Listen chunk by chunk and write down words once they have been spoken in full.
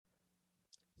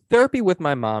Therapy with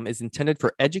My Mom is intended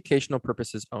for educational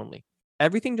purposes only.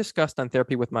 Everything discussed on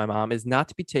Therapy with My Mom is not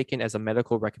to be taken as a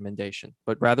medical recommendation,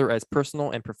 but rather as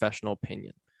personal and professional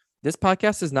opinion. This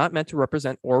podcast is not meant to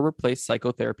represent or replace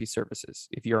psychotherapy services.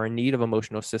 If you are in need of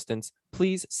emotional assistance,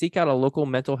 please seek out a local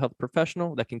mental health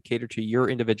professional that can cater to your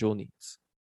individual needs.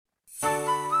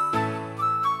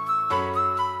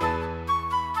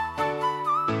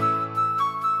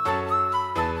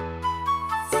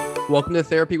 Welcome to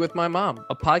Therapy with My Mom,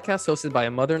 a podcast hosted by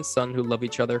a mother and son who love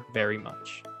each other very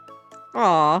much.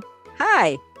 Aw.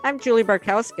 Hi, I'm Julie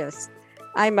Barkowskis.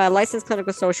 I'm a licensed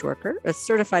clinical social worker, a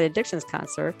certified addictions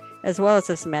counselor, as well as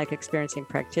a somatic experiencing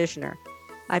practitioner.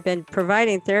 I've been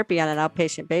providing therapy on an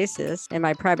outpatient basis in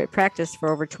my private practice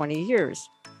for over 20 years.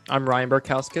 I'm Ryan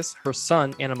Barkowskis, her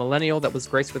son, and a millennial that was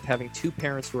graced with having two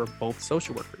parents who are both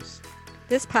social workers.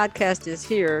 This podcast is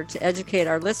here to educate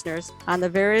our listeners on the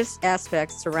various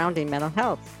aspects surrounding mental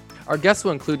health. Our guests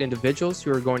will include individuals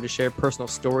who are going to share personal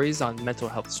stories on mental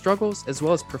health struggles, as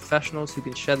well as professionals who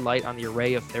can shed light on the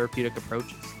array of therapeutic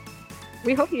approaches.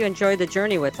 We hope you enjoy the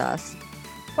journey with us.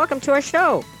 Welcome to our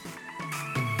show.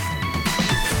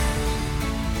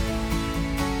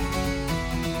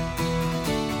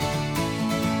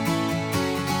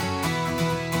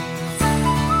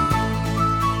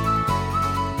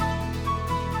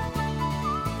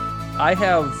 I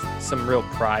have some real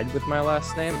pride with my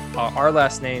last name. Our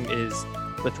last name is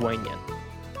Lithuanian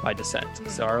by descent,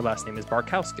 so our last name is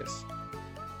Barkowskis.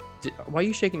 Why are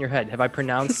you shaking your head? Have I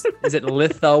pronounced, is it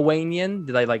Lithuanian?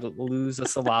 Did I lose a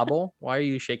syllable? Why are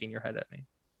you shaking your head at me?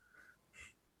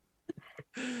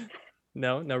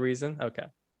 No reason? Okay.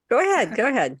 Go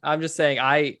ahead. I'm just saying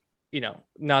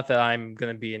not that I'm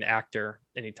going to be an actor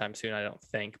anytime soon, I don't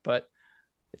think, but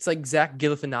it's like Zach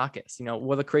Galifianakis,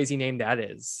 what a crazy name that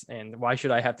is. And why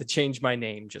should I have to change my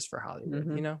name just for Hollywood,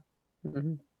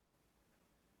 Mm-hmm.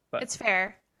 But it's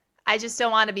fair. I just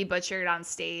don't want to be butchered on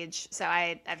stage. So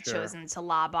I've chosen to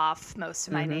lob off most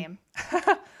of my name.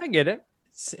 I get it.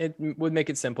 It would make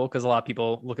it simple because a lot of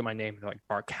people look at my name and they're like,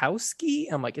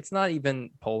 Barkowski? I'm like, it's not even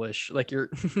Polish. Like you're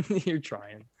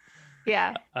trying.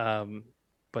 Yeah.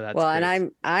 But that's well, great.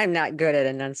 and I'm not good at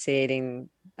enunciating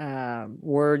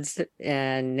words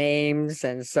and names,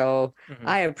 and so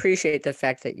I appreciate the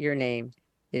fact that your name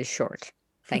is short.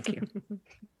 Thank you.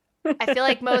 I feel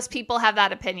like most people have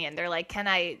that opinion. They're like, can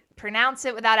I pronounce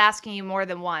it without asking you more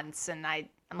than once? And I'm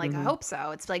like, I hope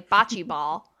so. It's like Baci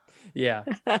ball. Yeah,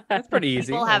 that's pretty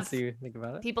easy. Once you think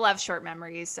about it. People have short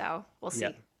memories, so we'll see.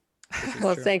 Yeah,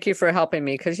 well, thank you for helping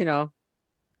me because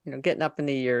getting up in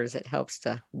the years, it helps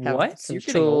to have some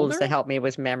tools to help me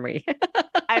with memory.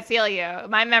 I feel you.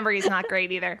 My memory is not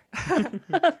great either.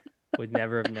 Would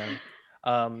never have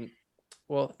known.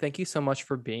 Well, thank you so much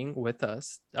for being with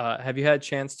us. Have you had a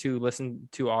chance to listen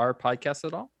to our podcast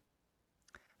at all?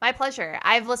 My pleasure.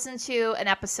 I've listened to an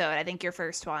episode. I think your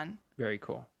first one. Very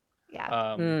cool.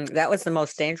 Yeah. That was the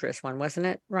most dangerous one, wasn't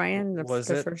it, Ryan?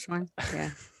 The first one? Yeah.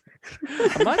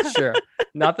 I'm not sure.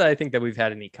 Not that I think that we've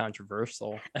had any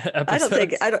controversial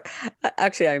episodes.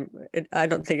 I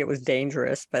don't think it was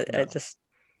dangerous, but No. it just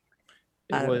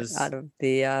was out of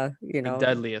the the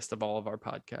deadliest of all of our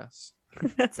podcasts.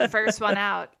 It's the first one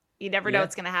out. You never know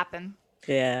what's going to happen.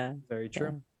 Yeah. Very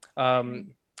true. Yeah.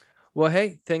 Well,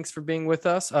 hey, thanks for being with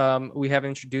us. We haven't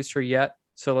introduced her yet,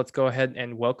 so let's go ahead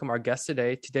and welcome our guest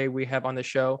today. Today we have on the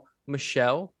show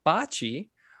Michele Baci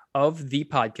of the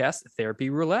podcast Therapy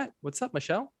Roulette. What's up,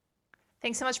 Michele?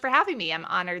 Thanks so much for having me. I'm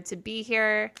honored to be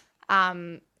here.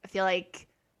 I feel like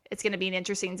it's going to be an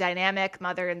interesting dynamic,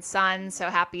 mother and son. So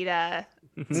happy to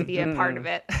be a part of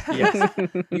it. Yes,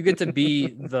 you get to be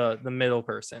the middle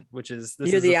person, which is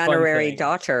you're the honorary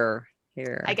daughter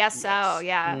here. I guess so.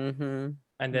 Yeah. Mm-hmm.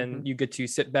 And then you get to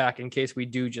sit back in case we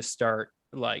do just start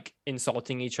like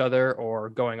insulting each other or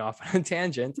going off on a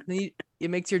tangent. It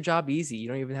makes your job easy. You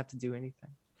don't even have to do anything.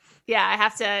 Yeah, I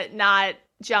have to not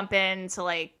jump in to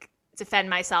like defend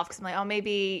myself because I'm like, oh,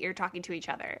 maybe you're talking to each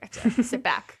other. I have to sit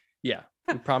back. Yeah,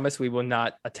 we promise we will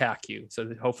not attack you.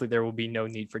 So hopefully there will be no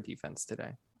need for defense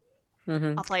today.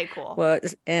 Mm-hmm. I'll play it cool. Well,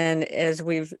 and as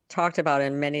we've talked about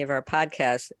in many of our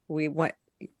podcasts, we want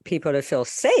people to feel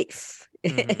safe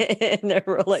in their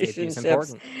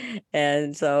relationships.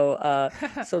 And so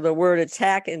the word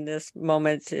attack in this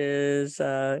moment is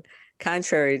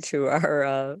contrary to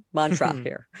our mantra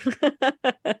here.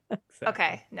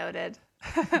 Okay, noted.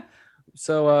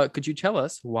 So could you tell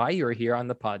us why you're here on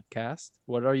the podcast?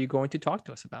 What are you going to talk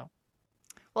to us about?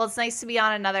 Well, it's nice to be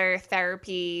on another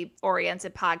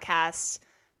therapy-oriented podcast.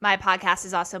 My podcast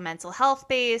is also mental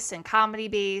health-based and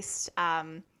comedy-based.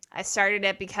 I started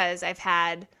it because I've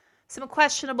had some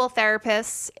questionable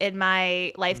therapists in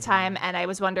my lifetime, and I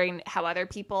was wondering how other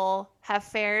people have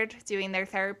fared doing their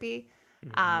therapy.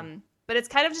 But it's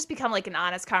kind of just become like an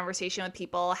honest conversation with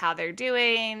people, how they're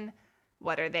doing,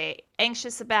 what are they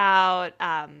anxious about,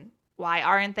 why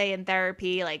aren't they in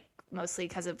therapy, like mostly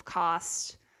because of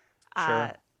cost.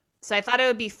 Sure. So I thought it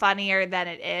would be funnier than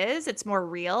it is. It's more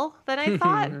real than I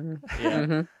thought.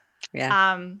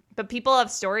 Yeah. But people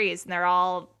have stories, and they're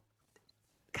all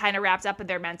kind of wrapped up in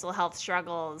their mental health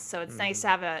struggles. So it's nice to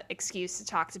have an excuse to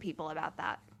talk to people about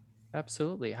that.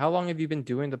 Absolutely. How long have you been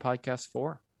doing the podcast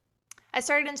for? I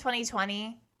started in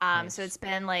 2020. Nice. So it's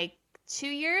been like 2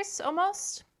 years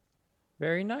almost.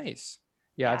 Very nice.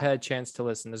 Yeah, I've had a chance to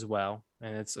listen as well.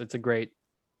 And it's a great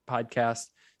podcast,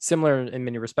 similar in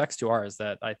many respects to ours,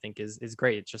 that I think is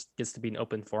great. It just gets to be an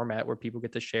open format where people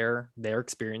get to share their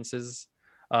experiences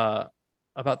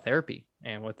about therapy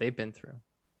and what they've been through.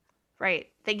 Right.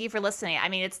 Thank you for listening. I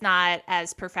mean, it's not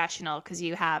as professional because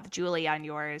you have Julie on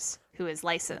yours who is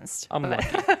licensed. I'm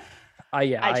lucky.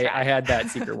 I had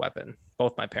that secret weapon.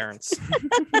 Both my parents.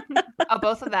 Oh,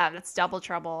 both of them. That's double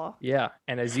trouble. Yeah.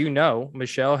 And as you know,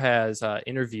 Michele has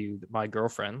interviewed my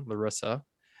girlfriend, Larissa,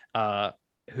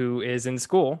 who is in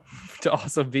school to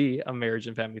also be a marriage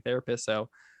and family therapist. So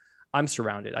I'm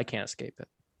surrounded. I can't escape it.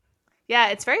 Yeah,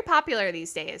 it's very popular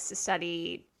these days to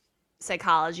study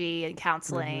psychology and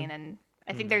counseling, and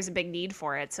I think there's a big need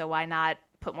for it. So why not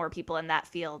put more people in that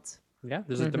field? Yeah,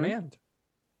 there's a demand.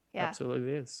 Yeah,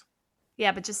 absolutely is.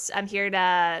 Yeah, but just I'm here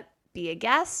to be a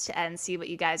guest and see what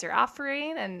you guys are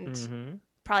offering, and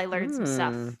probably learn some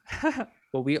stuff.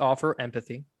 Well, we offer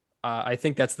empathy. I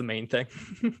think that's the main thing,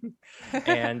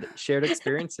 and shared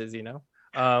experiences.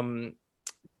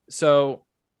 So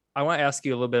I want to ask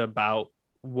you a little bit about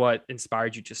what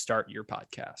inspired you to start your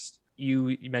podcast.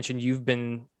 You mentioned you've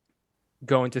been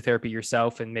going to therapy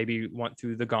yourself and maybe went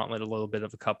through the gauntlet a little bit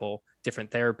of a couple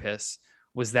different therapists.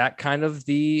 Was that kind of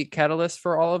the catalyst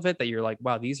for all of it, that you're like,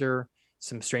 wow, these are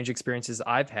some strange experiences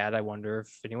I've had. I wonder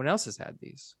if anyone else has had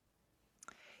these?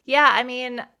 Yeah, I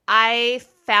mean, I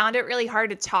found it really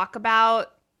hard to talk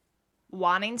about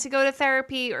wanting to go to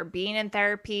therapy or being in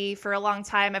therapy for a long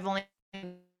time. I've only in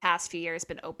the past few years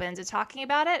been open to talking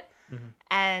about it.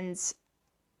 And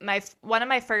one of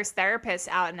my first therapists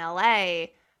out in LA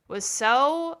was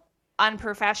so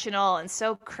unprofessional and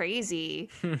so crazy.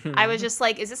 I was just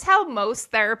like, is this how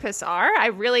most therapists are? I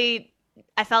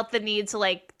felt the need to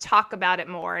like talk about it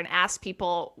more and ask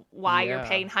people why you're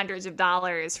paying hundreds of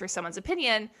dollars for someone's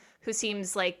opinion who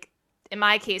seems like, in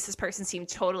my case, this person seemed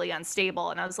totally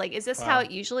unstable. And I was like, is this how it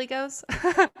usually goes?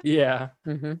 Yeah.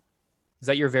 Is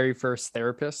that your very first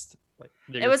therapist?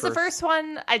 It was the first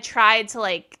one. I tried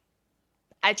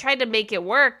to make it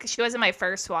work. She wasn't my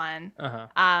first one.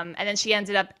 And then she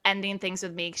ended up ending things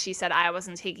with me because she said I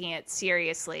wasn't taking it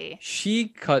seriously. She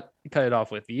cut it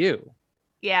off with you.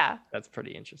 Yeah. That's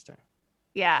pretty interesting.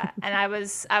 Yeah. And I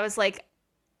was like,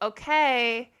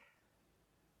 okay,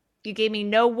 you gave me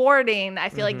no warning. I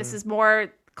feel like this is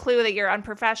more clue that you're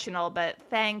unprofessional, but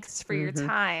thanks for your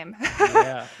time.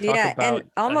 Yeah. Talk about and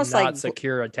almost not like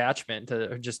secure attachment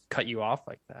to just cut you off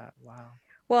like that. Wow.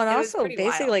 Well, and also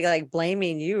basically like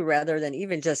blaming you rather than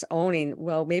even just owning,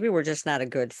 well, maybe we're just not a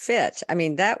good fit. I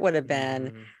mean, that would have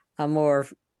been a more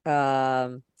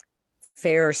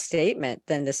fair statement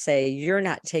than to say you're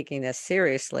not taking this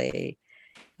seriously,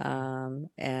 or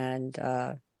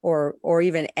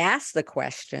even ask the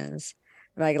questions.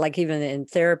 Like even in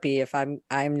therapy, if I'm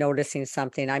noticing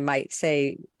something, I might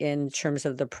say in terms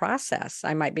of the process,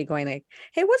 I might be going like,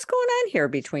 hey, what's going on here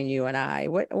between you and I?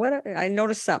 What I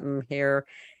noticed something here,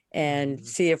 and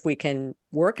see if we can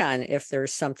work on if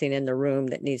there's something in the room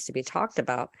that needs to be talked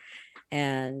about.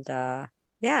 And wow.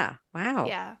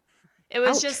 Yeah. It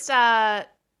was just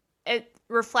it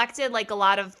reflected like a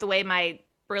lot of the way my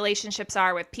relationships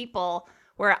are with people,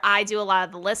 where I do a lot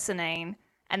of the listening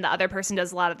and the other person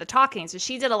does a lot of the talking. So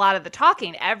she did a lot of the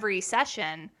talking every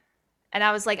session. And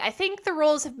I was like, I think the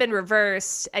roles have been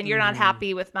reversed and you're not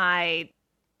happy with my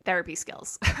therapy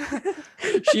skills.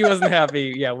 She wasn't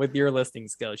happy, with your listening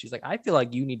skills. She's like, I feel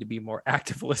like you need to be more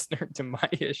active listener to my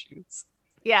issues.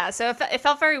 Yeah, so it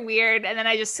felt very weird. And then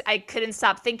I couldn't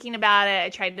stop thinking about it. I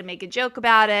tried to make a joke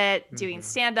about it, doing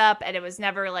stand-up, and it was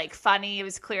never like funny. It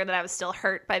was clear that I was still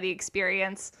hurt by the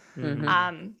experience.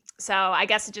 So I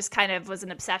guess it just kind of was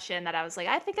an obsession that I was like,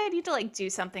 I think I need to like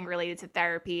do something related to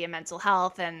therapy and mental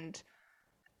health. And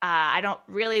I don't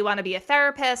really want to be a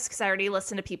therapist because I already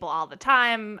listen to people all the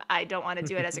time. I don't want to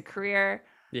do it as a career.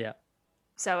 Yeah.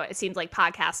 So it seemed like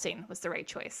podcasting was the right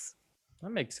choice. That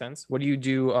makes sense. What do you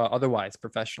do otherwise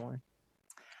professionally?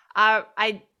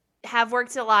 I have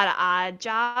worked a lot of odd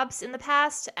jobs in the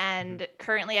past, and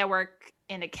currently I work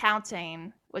in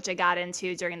accounting, which I got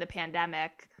into during the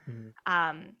pandemic.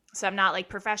 So I'm not like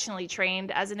professionally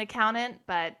trained as an accountant,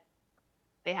 but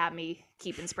they have me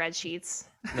keeping spreadsheets.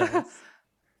 Nice.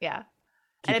 Yeah.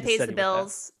 Keep And it pays the steady with that.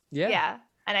 bills. Yeah. Yeah.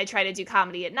 And I try to do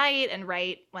comedy at night and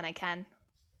write when I can.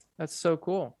 That's so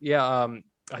cool. Yeah.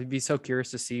 I'd be so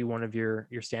curious to see one of your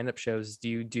stand-up shows. Do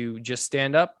you do just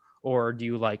stand-up, or do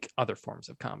you like other forms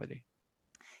of comedy?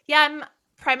 Yeah, I'm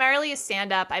primarily a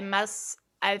stand-up.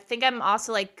 I think I'm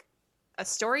also like a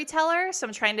storyteller. So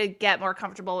I'm trying to get more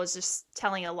comfortable with just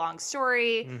telling a long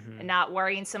story and not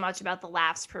worrying so much about the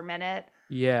laughs per minute.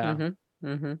 Yeah.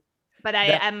 But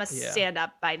I'm a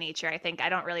stand-up by nature. I think I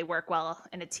don't really work well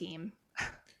in a team.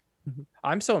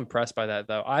 I'm so impressed by that,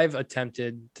 though. I've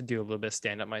attempted to do a little bit of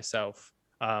stand-up myself.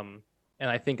 And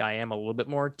I think I am a little bit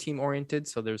more team-oriented.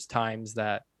 So there's times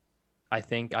that I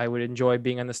think I would enjoy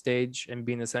being on the stage and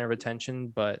being the center of attention.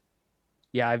 But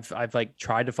yeah, I've like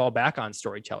tried to fall back on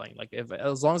storytelling. Like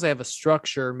as long as I have a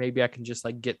structure, maybe I can just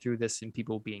like get through this and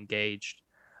people be engaged.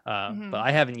 But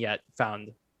I haven't yet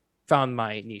found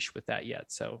my niche with that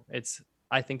yet. So it's,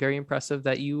 I think, very impressive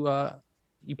that you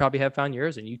probably have found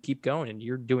yours and you keep going and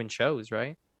you're doing shows,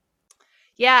 right?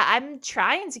 Yeah, I'm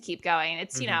trying to keep going.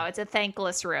 It's, it's a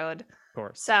thankless road. Of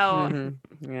course. So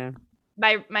yeah,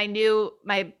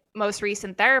 my most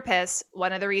recent therapist,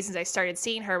 one of the reasons I started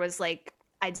seeing her was like,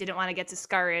 I didn't want to get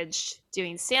discouraged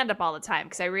doing stand-up all the time,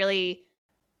 because I really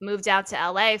moved out to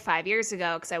LA 5 years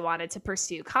ago because I wanted to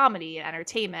pursue comedy and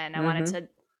entertainment. I wanted to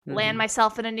land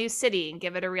myself in a new city and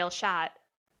give it a real shot.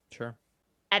 Sure.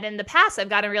 And in the past, I've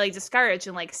gotten really discouraged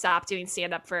and like stopped doing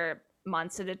stand-up for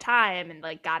months at a time and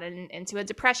like gotten into a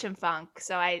depression funk.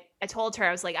 So I told her,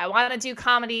 I was like, I want to do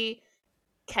comedy.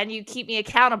 Can you keep me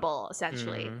accountable,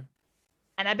 essentially?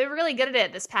 And I've been really good at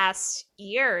it this past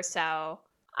year or so.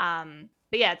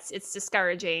 But yeah, it's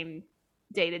discouraging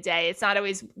day to day. It's not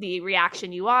always the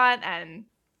reaction you want. And,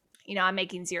 I'm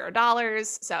making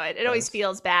 $0. So it always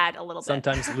feels bad a little bit.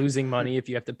 Sometimes losing money if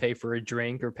you have to pay for a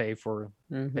drink or pay for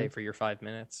your 5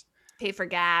 minutes. Pay for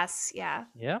gas. Yeah.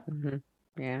 Yeah.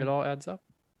 Yeah. It all adds up.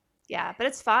 Yeah. But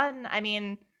it's fun. I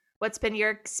mean, what's been your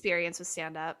experience with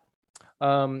stand-up?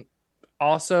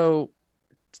 Also,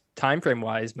 time frame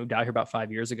wise, moved out here about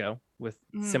 5 years ago with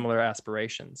similar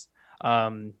aspirations.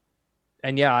 And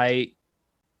yeah, I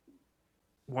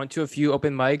went to a few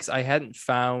open mics. I hadn't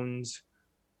found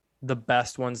the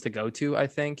best ones to go to. I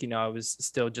think, I was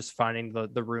still just finding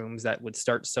the rooms that would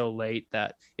start so late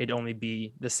that it'd only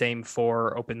be the same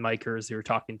 4 open micers who are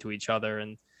talking to each other.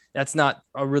 And that's not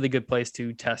a really good place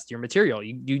to test your material.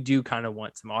 You do kind of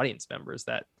want some audience members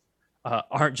that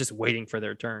aren't just waiting for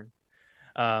their turn.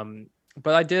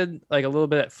 But I did like a little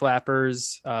bit at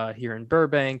Flappers here in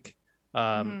Burbank,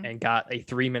 and got a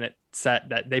 3-minute set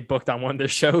that they booked on one of their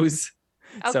shows.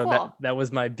 Oh, so cool. that was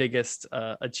my biggest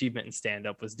achievement in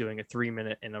stand-up, was doing a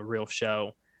 3-minute in a real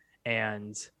show.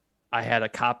 And I had a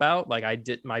cop out. Like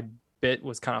my bit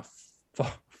was kind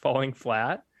of falling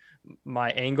flat. My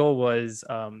angle was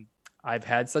I've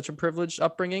had such a privileged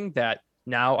upbringing that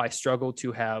now I struggle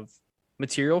to have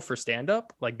material for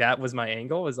stand-up. Like that was my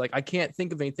angle, is like, I can't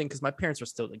think of anything because my parents are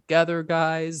still together,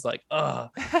 guys. Like,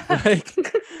 like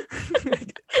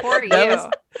Poor you.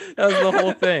 That was the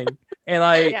whole thing. And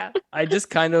I just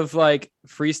kind of like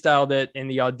freestyled it in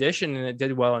the audition, and it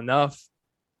did well enough.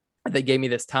 They gave me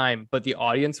this time, but the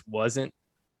audience wasn't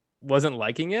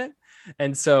liking it.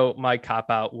 And so my cop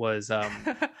out was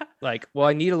like, well,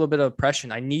 I need a little bit of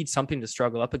oppression. I need something to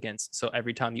struggle up against. So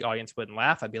every time the audience wouldn't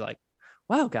laugh, I'd be like,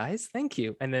 wow, guys, thank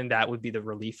you. And then that would be the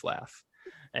relief laugh.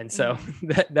 And so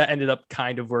that ended up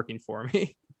kind of working for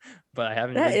me, but I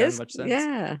haven't really done much since.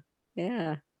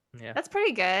 Yeah. That's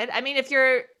pretty good. I mean, if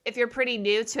you're pretty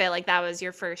new to it, like that was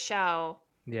your first show,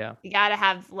 you gotta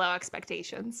have low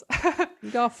expectations.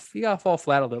 you gotta fall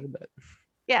flat a little bit.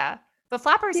 Yeah, but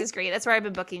Flappers is great. That's where I've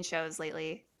been booking shows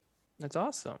lately. That's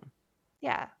awesome.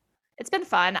 Yeah, it's been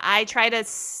fun. I try to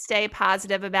stay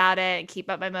positive about it and keep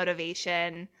up my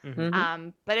motivation.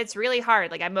 But it's really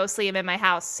hard. Like I mostly am in my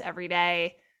house every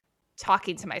day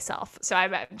talking to myself, so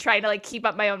I'm trying to like keep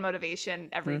up my own motivation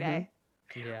every day.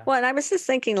 Yeah. Well, and I was just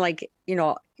thinking, like,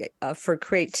 for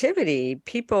creativity,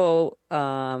 people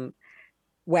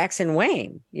wax and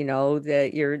wane.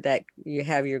 That you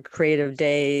have your creative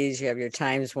days, you have your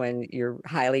times when you're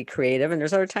highly creative, and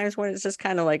there's other times when it's just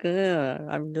kind of like,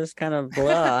 I'm just kind of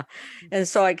blah. And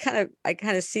so I kind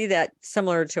of see that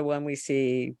similar to when we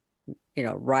see,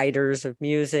 writers of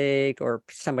music or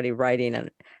somebody writing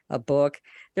a book.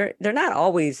 They're not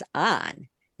always on.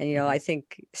 And, I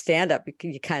think stand up,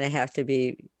 you kind of have to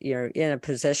be, you're in a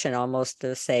position almost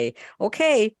to say,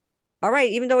 okay, all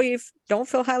right, even though you don't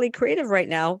feel highly creative right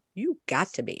now, you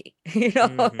got to be,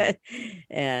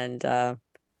 and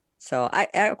so I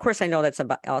of course I know that's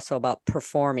also about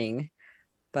performing,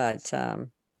 but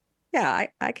yeah,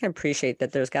 I can appreciate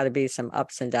that there's got to be some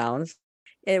ups and downs.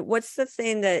 What's the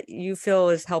thing that you feel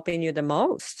is helping you the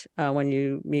most when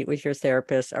you meet with your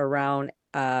therapist around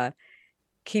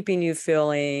keeping you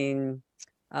feeling,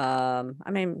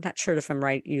 not sure if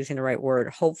I'm using the right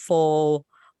word, hopeful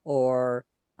or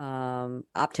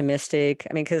optimistic?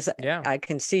 I mean, because I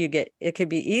can see it could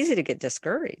be easy to get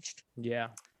discouraged. Yeah.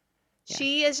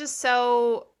 She is just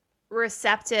so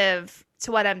receptive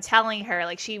to what I'm telling her.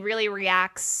 Like, she really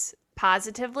reacts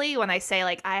positively when I say,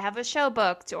 like, I have a show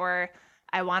booked, or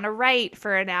I want to write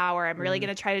for an hour. I'm really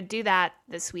going to try to do that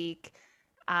this week.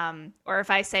 Or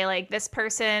if I say, like, this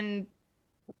person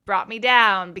brought me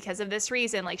down because of this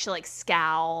reason, like, she'll like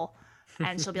scowl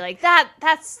and she'll be like,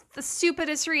 that's the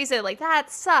stupidest reason. Like,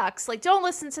 that sucks. Like, don't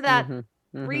listen to that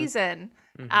reason.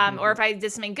 Or if I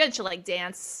did something good, she'll like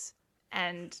dance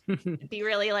and be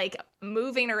really like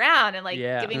moving around and like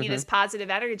giving me this positive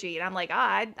energy. And I'm like,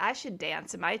 I should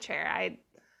dance in my chair. I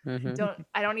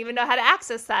don't even know how to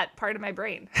access that part of my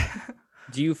brain.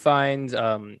 Do you find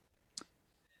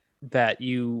that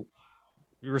you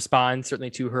respond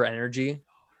certainly to her energy?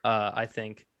 I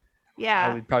think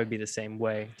I would probably be the same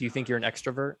way. Do you think you're an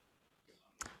extrovert?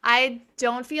 I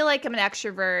don't feel like I'm an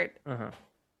extrovert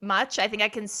much. I think I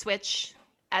can switch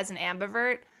as an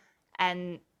ambivert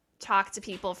and talk to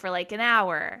people for like an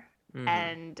hour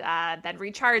and then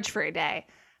recharge for a day.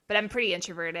 But I'm pretty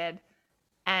introverted.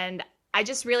 And I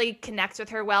just really connect with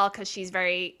her well because she's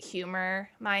very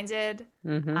humor-minded.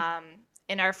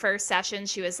 In our first session,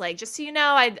 she was like, just so you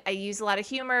know, I use a lot of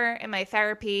humor in my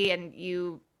therapy, and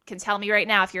you can tell me right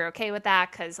now if you're okay with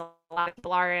that, because a lot of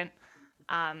people aren't.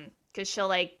 Because she'll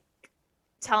like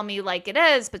tell me like it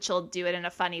is, but she'll do it in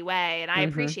a funny way, and I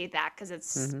appreciate that because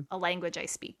it's a language I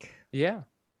speak. Yeah.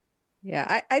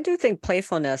 I do think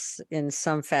playfulness in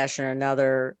some fashion or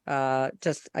another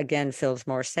just again feels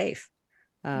more safe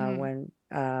when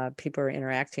people are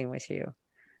interacting with you.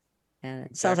 And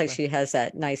it sounds like she has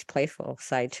that nice playful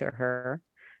side to her.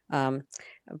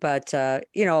 But I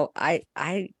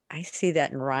see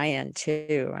that in Ryan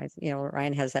too.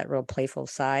 Ryan has that real playful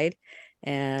side.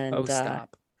 And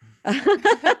stop.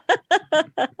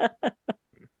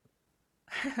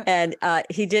 And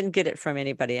he didn't get it from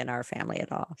anybody in our family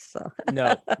at all. So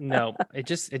no, it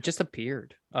just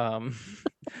appeared.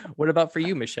 What about for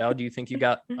you, Michele? Do you think you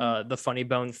got the funny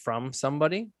bone from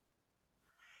somebody?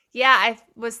 Yeah, I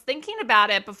was thinking about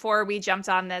it before we jumped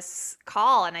on this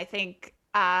call, and I think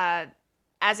as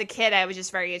a kid, I was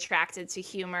just very attracted to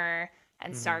humor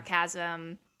and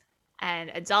sarcasm and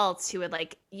adults who would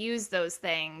like use those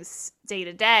things day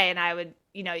to day. And I would,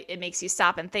 it makes you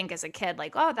stop and think as a kid,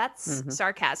 like, oh, that's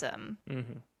sarcasm.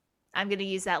 I'm going to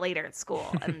use that later at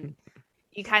school. And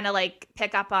you kind of like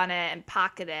pick up on it and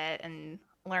pocket it and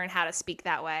learn how to speak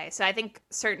that way. So I think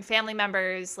certain family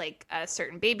members, like a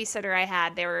certain babysitter I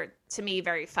had, they were to me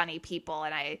very funny people,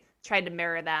 and I tried to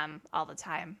mirror them all the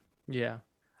time. Yeah.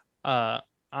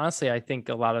 Honestly, I think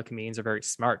a lot of comedians are very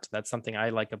smart. That's something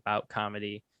I like about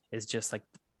comedy, is just like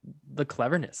the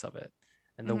cleverness of it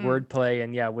and the wordplay.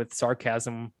 And with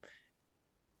sarcasm,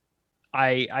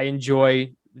 I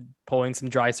enjoy pulling some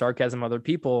dry sarcasm other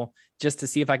people just to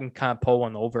see if I can kind of pull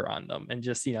one over on them and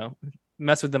just,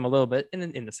 mess with them a little bit in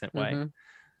an innocent way.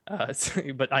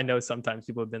 But I know sometimes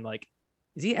people have been like,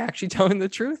 is he actually telling the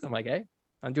truth? I'm like, hey,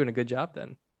 I'm doing a good job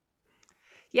then.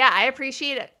 Yeah, I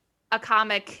appreciate a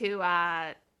comic who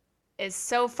is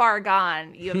so far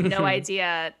gone, you have no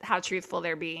idea how truthful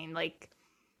they're being. Like,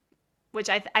 which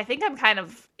I think I'm kind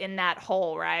of in that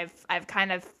hole where I've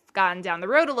kind of gone down the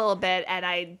road a little bit, and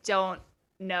I don't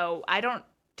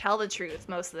tell the truth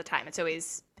most of the time. It's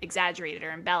always exaggerated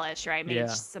or embellished, or I made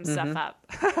some stuff up.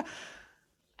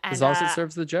 And, as long as it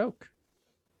serves the joke.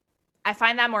 I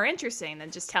find that more interesting than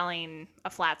just telling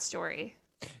a flat story.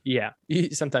 Yeah.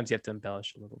 Sometimes you have to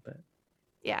embellish a little bit.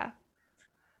 Yeah.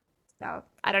 So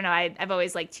I don't know. I've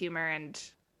always liked humor, and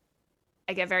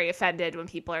I get very offended when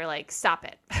people are like, stop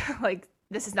it. Like,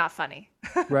 this is not funny.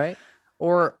 Right.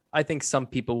 Or I think some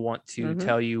people want to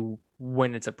tell you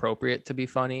when it's appropriate to be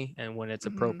funny and when it's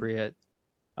appropriate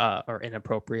or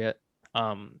inappropriate.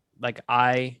 Like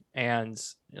I and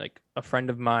like a friend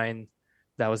of mine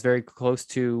that was very close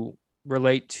to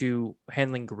relate to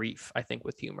handling grief, I think,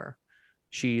 with humor.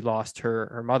 She lost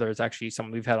her mother. Is actually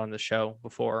someone we've had on the show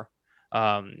before,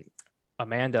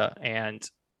 Amanda. And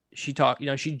she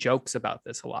jokes about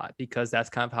this a lot because that's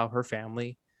kind of how her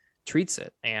family treats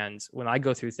it. And when I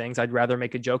go through things, I'd rather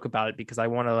make a joke about it because I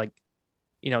want to, like,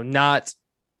 not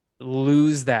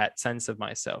lose that sense of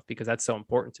myself, because that's so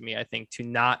important to me. I think to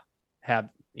not have,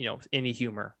 any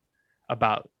humor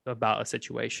about a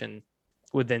situation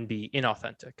would then be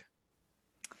inauthentic.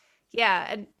 Yeah,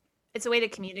 and it's a way to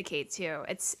communicate too.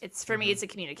 It's for me, it's a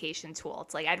communication tool.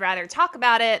 It's like I'd rather talk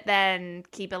about it than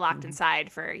keep it locked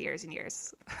inside for years and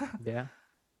years. Yeah.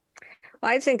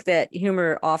 Well, I think that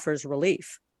humor offers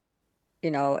relief,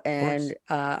 and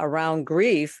around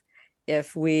grief,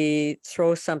 if we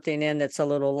throw something in that's a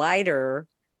little lighter,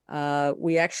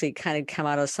 we actually kind of come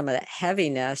out of some of that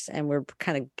heaviness, and we're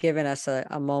kind of giving us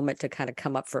a moment to kind of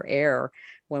come up for air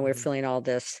when we're feeling all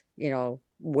this,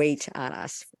 weight on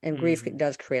us. And grief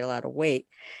does create a lot of weight.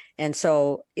 And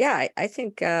so, yeah, I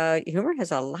think humor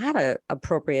has a lot of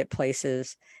appropriate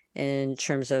places in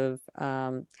terms of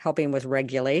helping with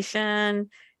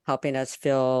regulation, helping us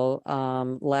feel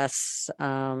less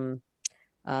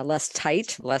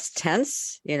tight, less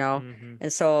tense,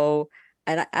 And so,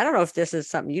 and I don't know if this is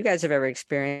something you guys have ever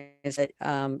experienced.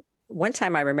 One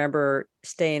time I remember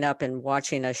staying up and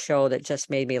watching a show that just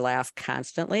made me laugh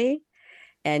constantly.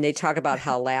 And they talk about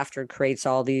how laughter creates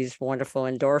all these wonderful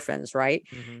endorphins, right?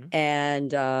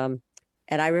 And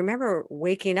I remember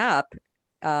waking up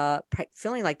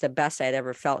feeling like the best I'd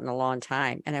ever felt in a long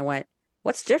time. And I went,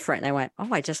 "What's different?" And I went, "Oh,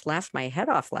 I just laughed my head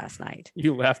off last night."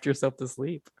 You laughed yourself to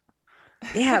sleep.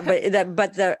 Yeah,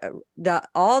 but the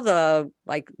all the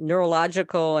like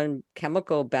neurological and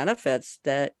chemical benefits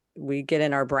that we get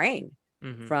in our brain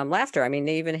from laughter. I mean,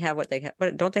 they even have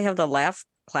don't they have the laugh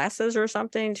classes or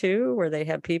something too, where they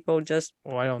have people just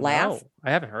I don't laugh? know.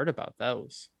 I haven't heard about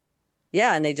those.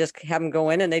 Yeah, and they just have them go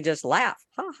in and they just laugh.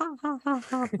 Ha, ha, ha, ha,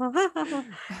 ha, ha.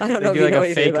 I don't They know do if like you know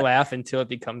a fake laugh until it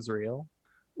becomes real.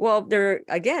 Well,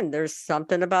 there's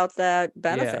something about that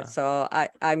benefit. Yeah. So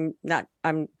I'm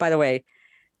by the way,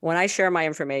 when I share my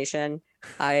information,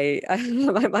 I'm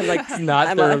like, it's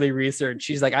not thoroughly researched.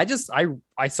 She's like, I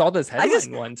saw this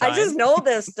headline one time. I just know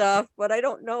this stuff, but I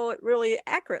don't know it really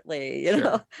accurately.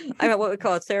 I'm what we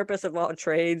call a therapist of all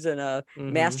trades and a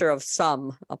master of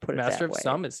some. I'll put it that way. Master of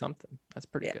some is something. That's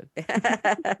pretty good.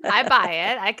 I buy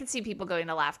it. I could see people going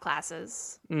to laugh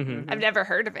classes. I've never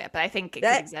heard of it, but I think it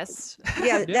could exist.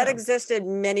 Yeah, that existed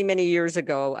many, many years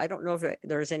ago. I don't know if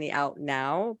there's any out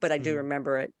now, but I do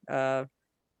remember it.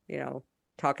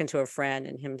 Talking to a friend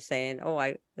and him saying, "Oh,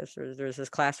 there's this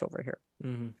class over here."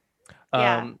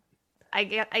 Yeah, I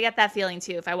get that feeling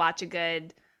too. If I watch a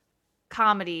good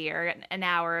comedy or an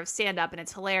hour of stand up and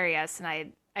it's hilarious,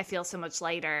 and I feel so much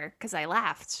lighter because I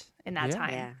laughed in that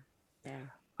time. Yeah.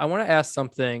 I want to ask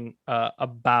something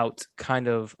about kind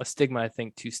of a stigma, I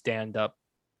think, to stand up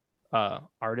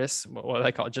artists. What do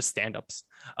I call it? Just stand ups.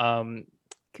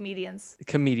 Comedians.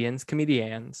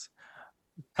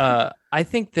 I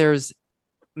think there's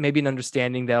maybe an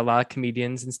understanding that a lot of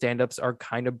comedians and stand-ups are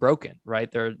kind of broken, right?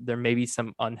 There may be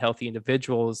some unhealthy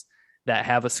individuals that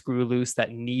have a screw loose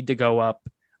that need to go up,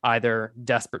 either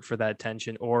desperate for that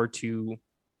attention or to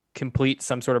complete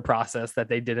some sort of process that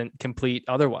they didn't complete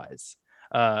otherwise.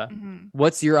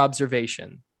 What's your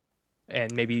observation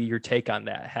and maybe your take on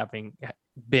that, having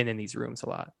been in these rooms a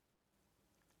lot?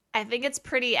 I think it's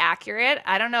pretty accurate.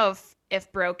 I don't know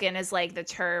if broken is like the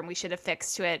term we should have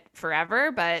fixed to it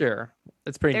forever, but sure,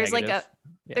 it's pretty negative.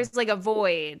 There's like a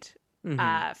void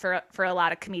for a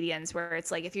lot of comedians where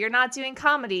it's like if you're not doing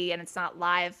comedy and it's not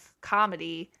live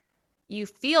comedy, you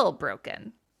feel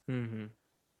broken.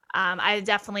 I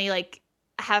definitely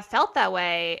have felt that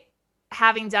way,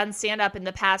 having done stand up in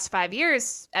the past 5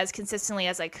 years as consistently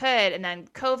as I could, and then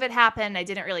COVID happened. I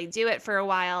didn't really do it for a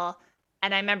while.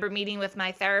 And I remember meeting with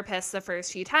my therapist the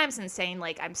first few times and saying,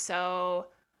 I'm so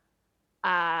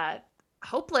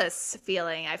hopeless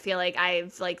feeling. I feel like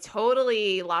I've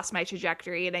totally lost my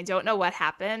trajectory and I don't know what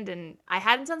happened. And I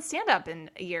hadn't done stand-up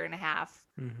in a year and a half.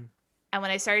 And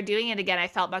when I started doing it again, I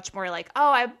felt much more like,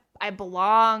 oh, I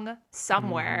belong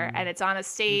somewhere and it's on a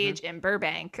stage in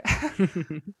Burbank.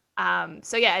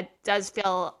 So yeah, it does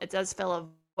feel a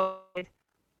void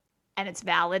and it's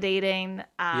validating.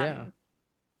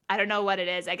 I don't know what it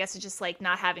is. I guess it's just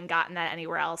not having gotten that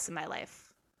anywhere else in my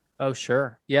life. Oh,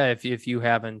 sure. Yeah. If you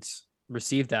haven't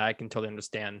received that, I can totally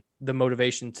understand the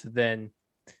motivation to then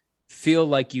feel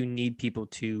like you need people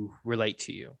to relate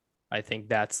to you. I think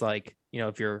that's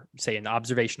if you're, say, an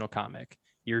observational comic,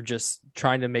 you're just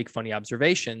trying to make funny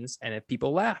observations. And if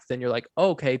people laugh, then you're like,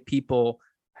 oh, okay, people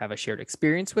have a shared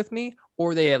experience with me,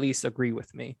 or they at least agree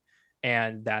with me.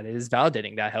 And that is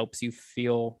validating. That helps you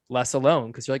feel less alone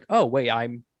because you're like, oh, wait,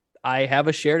 I have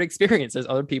a shared experience. There's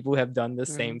other people who have done the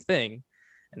Mhm. same thing,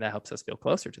 and that helps us feel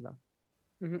closer to them.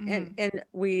 And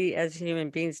we as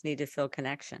human beings need to feel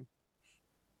connection,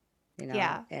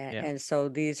 Yeah. and so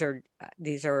these are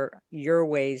your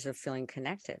ways of feeling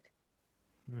connected.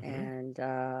 Mhm.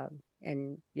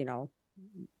 And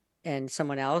and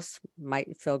someone else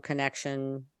might feel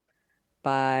connection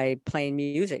by playing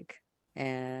music,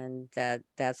 and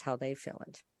that's how they feel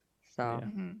it. So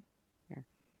Yeah.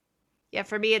 Yeah,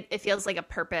 for me, it feels like a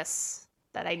purpose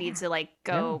that I need to like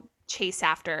go chase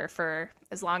after for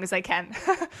as long as I can.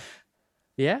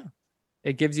 Yeah.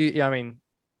 It gives you, I mean,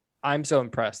 I'm so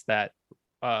impressed that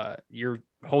you're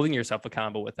holding yourself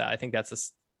accountable with that. I think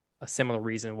that's a similar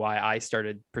reason why I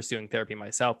started pursuing therapy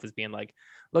myself, was being like,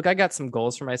 look, I got some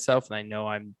goals for myself and I know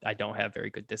I don't have very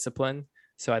good discipline.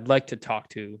 So I'd like to talk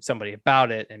to somebody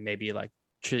about it and maybe like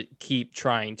keep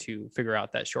trying to figure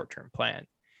out that short-term plan,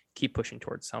 keep pushing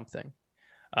towards something.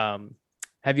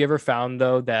 Have you ever found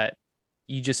though that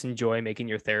you just enjoy making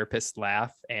your therapist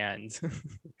laugh, and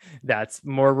that's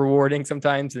more rewarding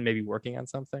sometimes than maybe working on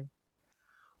something?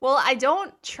 Well, I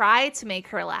don't try to make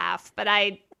her laugh, but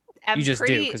I am You just do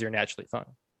pretty, because you're naturally fun.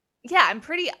 yeah, I'm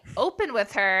pretty open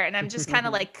with her, and I'm just kind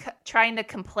of like trying to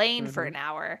complain for an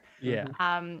hour. Yeah.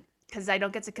 Because I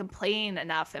don't get to complain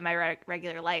enough in my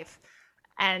regular life.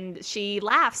 And she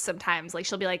laughs sometimes. Like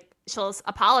she'll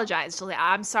apologize. She'll say,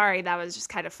 "I'm sorry, that was just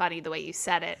kind of funny the way you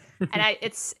said it." And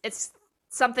it's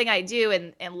something I do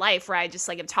in life where I just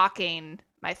like am talking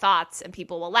my thoughts and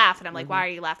people will laugh, and I'm like, "Why are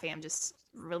you laughing?" I'm just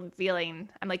revealing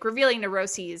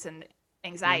neuroses and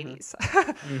anxieties.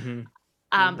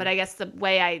 But I guess the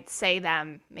way I say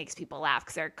them makes people laugh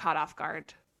because they're caught off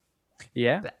guard.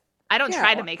 Yeah. But I don't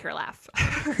try to make her laugh.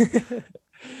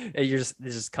 It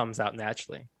just comes out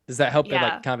naturally. Does that help it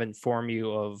like kind of inform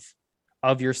you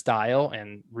of your style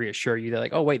and reassure you that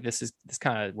like, oh wait, this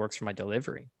kind of works for my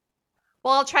delivery?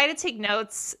 Well, I'll try to take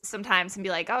notes sometimes and be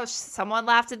like, oh, someone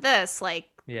laughed at this. Like,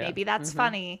 maybe that's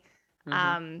funny.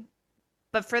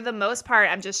 But for the most part,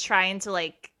 I'm just trying to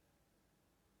like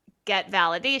get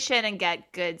validation and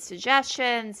get good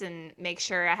suggestions and make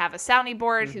sure I have a sounding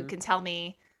board who can tell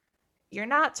me you're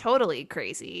not totally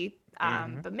crazy,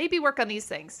 but maybe work on these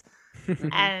things.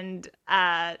 And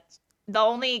the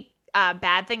only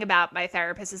bad thing about my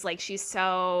therapist is like she's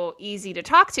so easy to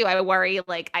talk to. I worry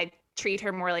like I treat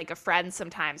her more like a friend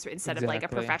sometimes instead of like a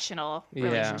professional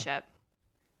relationship.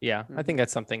 Yeah, I think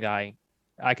that's something I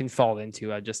can fall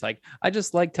into. I just like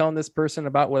telling this person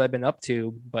about what I've been up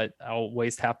to, but I'll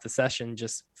waste half the session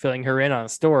just filling her in on a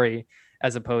story,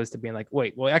 as opposed to being like,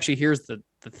 wait, well, actually, here's the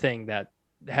thing that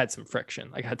had some friction.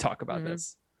 I got to talk about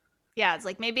this. Yeah, it's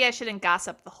like maybe I shouldn't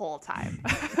gossip the whole time.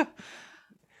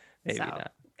 Maybe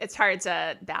not. It's hard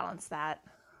to balance that.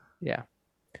 Yeah,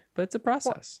 but it's a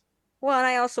process. Well, and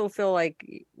I also feel like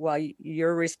while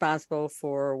you're responsible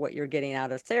for what you're getting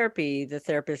out of therapy, the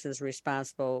therapist is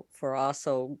responsible for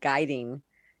also guiding,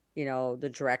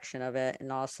 the direction of it,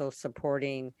 and also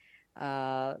supporting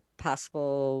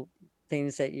possible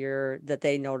things that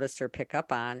they notice or pick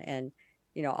up on. And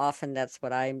often that's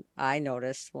what I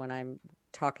notice when I'm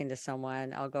talking to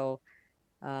someone. I'll go,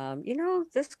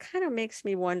 this kind of makes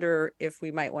me wonder if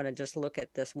we might want to just look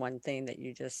at this one thing that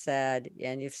you just said,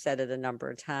 and you've said it a number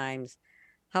of times.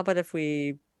 How about if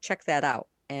we check that out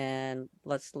and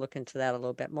let's look into that a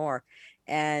little bit more?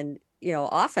 And,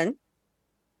 often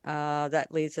that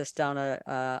leads us down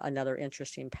another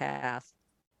interesting path.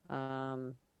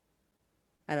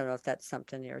 I don't know if that's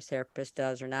something your therapist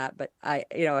does or not, but I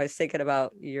was thinking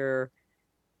about your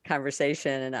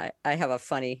conversation, and I have a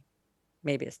funny,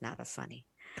 maybe it's not a funny.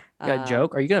 You got a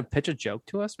joke? Are you going to pitch a joke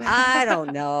to us? I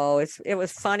don't know. It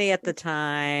was funny at the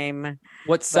time.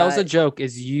 What sells a joke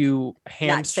is you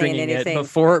hamstringing it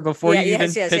before you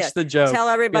even pitch the joke. Tell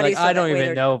everybody. I don't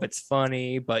even know if it's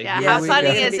funny, but how funny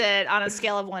is it on a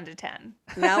scale of 1 to 10?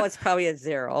 Now it's probably a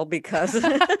 0 because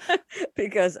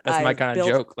that's my kind of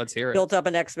joke. Let's hear it. Built up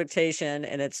an expectation,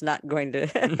 and it's not going to.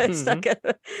 It's not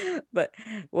gonna, but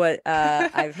what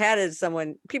I've had is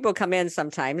people come in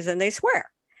sometimes and they swear.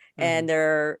 And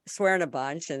they're swearing a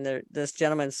bunch, and this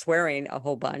gentleman's swearing a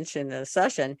whole bunch in the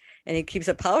session, and he keeps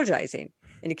apologizing,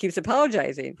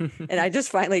 and I just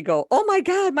finally go, "Oh my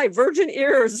God, my virgin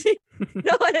ears!"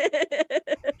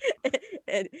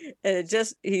 And it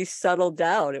just, he settled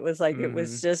down. It was like it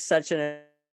was just such an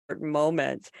important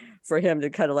moment for him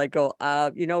to kind of like go,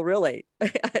 really,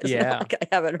 it's not like I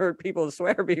haven't heard people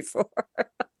swear before,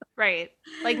 right?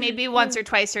 Like maybe once or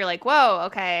twice you're like, "Whoa,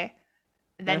 okay."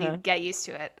 Then you get used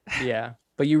to it. Yeah.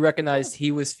 But you recognized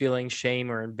he was feeling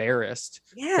shame or embarrassed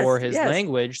for his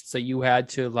language. So you had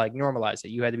to like normalize it.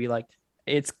 You had to be like,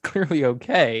 it's clearly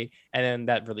okay. And then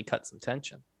that really cuts some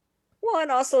tension. Well,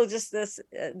 and also just this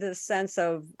sense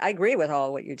of, I agree with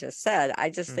all what you just said. I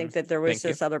just think that there was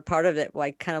this other part of it,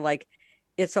 like kind of like,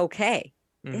 it's okay.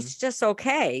 It's just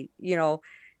okay. You know,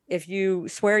 if you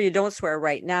swear, you don't swear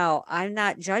right now, I'm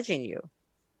not judging you.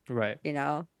 Right. You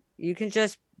know, you can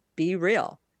just be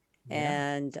real.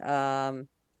 And I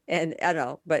don't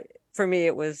know, but for me,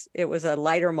 it was a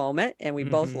lighter moment, and we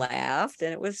both laughed,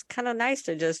 and it was kind of nice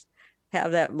to just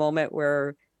have that moment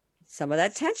where some of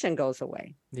that tension goes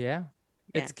away. Yeah.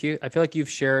 It's cute. I feel like you've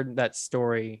shared that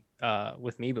story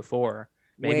with me before.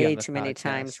 Maybe way too many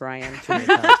times, Ryan. Too many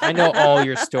times. I know all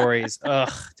your stories.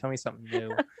 Ugh, tell me something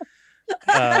new.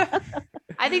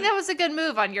 I think that was a good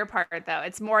move on your part, though.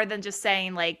 It's more than just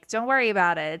saying, like, don't worry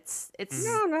about it. It's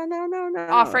no.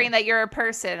 Offering that you're a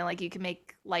person and like you can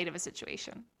make light of a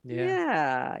situation.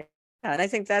 Yeah. And I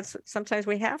think that's sometimes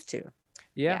we have to.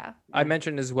 Yeah. I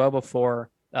mentioned as well before,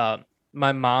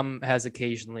 my mom has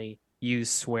occasionally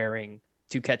used swearing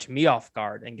to catch me off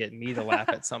guard and get me to laugh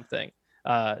at something,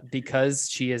 because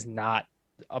she is not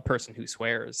a person who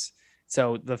swears.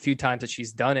 So the few times that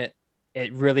she's done it,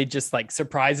 it really just like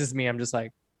surprises me. I'm just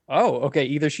like, oh, okay.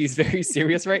 Either she's very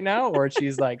serious right now, or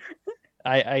she's like,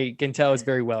 I can tell it's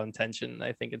very well intentioned.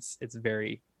 I think it's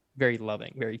very, very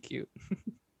loving, very cute.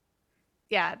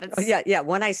 Yeah,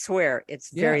 When I swear,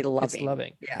 it's very loving. It's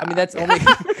loving. Yeah. I mean, that's only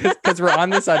because we're on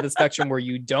this side of the spectrum where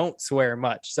you don't swear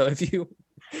much. So if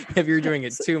you're doing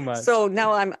it too much. So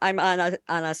now I'm on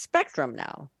a spectrum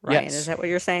now, Ryan. Yes. Is that what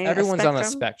you're saying? Everyone's on a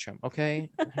spectrum, okay?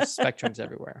 Spectrums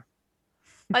everywhere.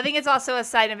 I think it's also a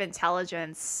sign of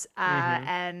intelligence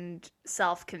and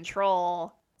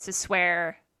self-control to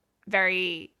swear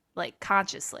very like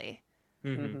consciously.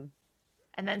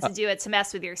 And then to do it to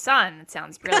mess with your son, it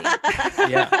sounds brilliant.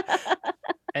 Yeah.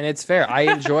 And it's fair. I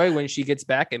enjoy when she gets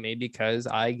back at me because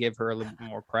I give her a little bit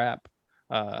more crap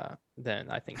than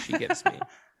I think she gives me.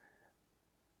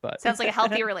 But sounds like a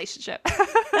healthy relationship.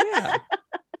 Yeah.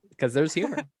 Because there's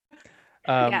humor.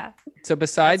 So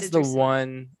besides the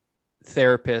one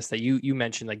therapist that you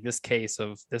mentioned, like this case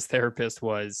of this therapist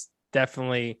was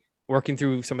definitely working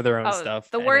through some of their own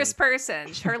stuff. The worst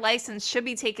person. Her license should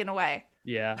be taken away.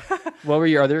 Yeah. What were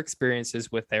your other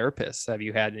experiences with therapists? Have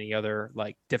you had any other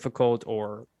like difficult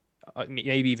or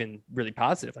maybe even really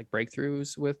positive like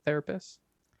breakthroughs with therapists?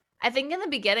 I think in the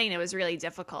beginning it was really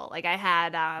difficult. Like I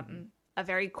had a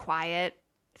very quiet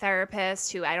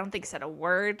therapist who I don't think said a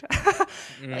word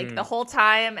like the whole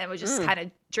time, and would just kind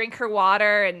of drink her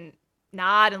water and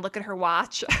nod and look at her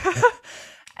watch.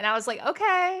 And I was like,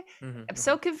 okay, I'm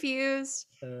so confused.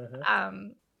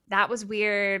 That was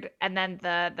weird. And then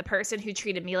the person who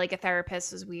treated me like a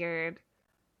therapist was weird.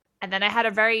 And then I had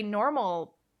a very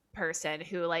normal person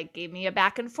who like gave me a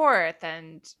back and forth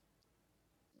and,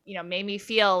 you know, made me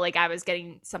feel like I was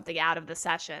getting something out of the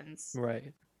sessions.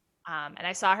 Right. And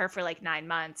I saw her for like 9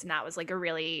 months, and that was like a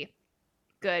really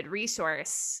good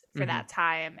resource for that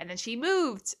time. And then she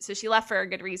moved, so she left for a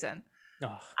good reason.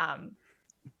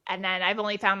 And then I've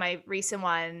only found my recent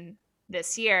one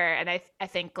this year, and I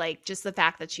think like just the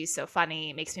fact that she's so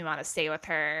funny makes me want to stay with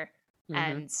her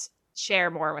and share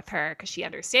more with her, because she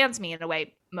understands me in a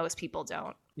way most people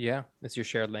don't. Yeah, it's your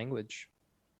shared language.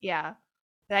 Yeah.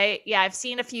 But I've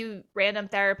seen a few random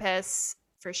therapists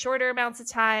for shorter amounts of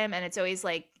time, and it's always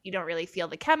like you don't really feel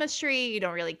the chemistry, you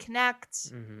don't really connect.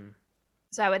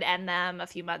 So I would end them a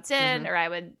few months in, or I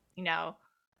would, you know,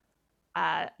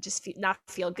 just not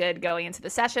feel good going into the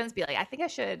sessions, be like, I think I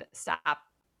should stop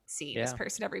seeing this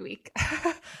person every week.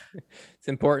 It's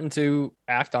important to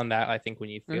act on that, I think, when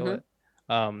you feel it.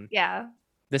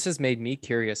 This has made me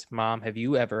curious. Mom, have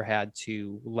you ever had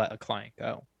to let a client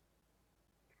go?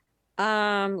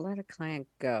 Let a client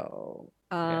go.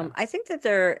 I think that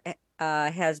there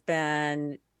has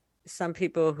been some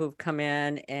people who've come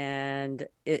in and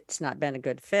it's not been a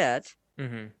good fit.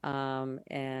 I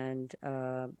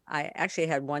actually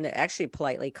had one that actually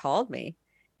politely called me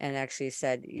and actually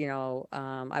said, you know,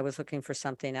 I was looking for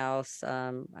something else.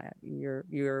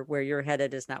 You're where you're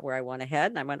headed is not where I want to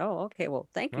head. And I went, oh, okay. Well,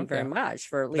 thank you very much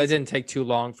for at least. That didn't take too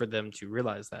long for them to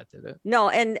realize that, did it? No.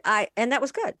 And that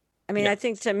was good. I mean, I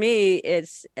think to me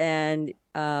it's, you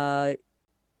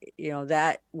know,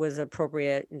 that was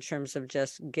appropriate in terms of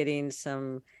just getting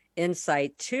some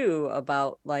insight too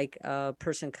about like a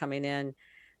person coming in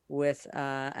with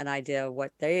an idea of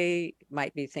what they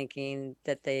might be thinking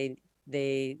that they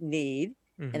need.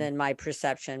 And then my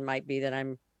perception might be that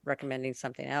I'm recommending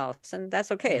something else, and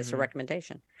that's okay. It's a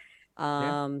recommendation.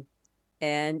 And,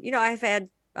 you know,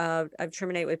 I've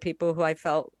terminated with people who I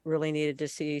felt really needed to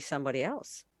see somebody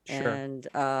else. And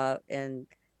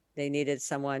they needed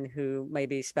someone who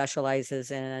maybe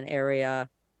specializes in an area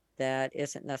that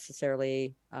isn't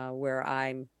necessarily where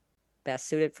I'm best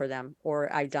suited for them.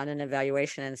 Or I've done an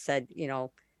evaluation and said,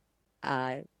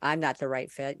 I'm not the right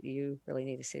fit. You really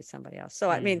need to see somebody else. So,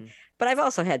 I mean, but I've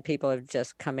also had people have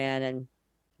just come in and,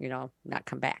 not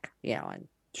come back, and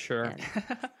sure.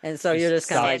 And so you're just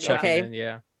kind of like,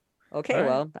 okay, okay, right.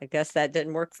 well, I guess that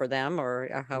didn't work for them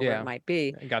or however it might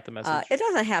be. I got the message. It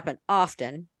doesn't happen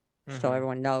often, so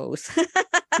everyone knows.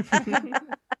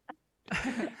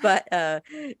 But I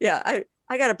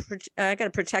gotta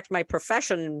protect my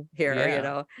profession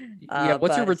here,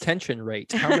 What's your retention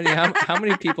rate? How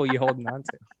many people are you holding on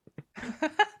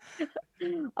to?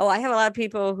 Oh, I have a lot of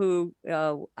people who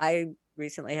I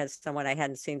recently had someone I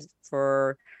hadn't seen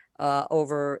for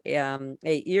over 8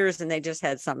 years, and they just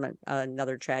had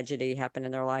another tragedy happen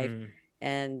in their life,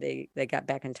 and they got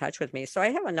back in touch with me. So I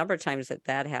have a number of times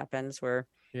that happens where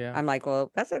I'm like,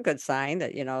 well, that's a good sign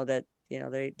that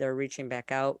they're reaching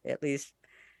back out. At least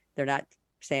they're not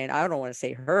saying, I don't want to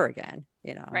see her again,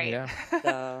 Right. Yeah.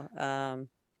 So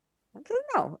I don't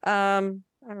know.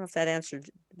 I don't know if that answered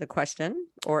the question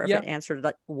or if it answered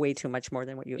like way too much more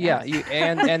than what you asked.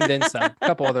 And then some. A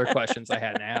couple other questions I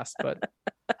hadn't asked, but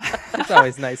it's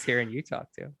always nice hearing you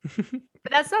talk too.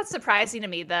 But that's not surprising to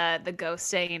me, the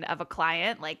ghosting of a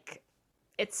client. Like,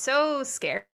 it's so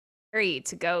scary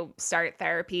to go start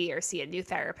therapy or see a new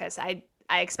therapist. I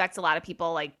expect a lot of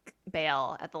people like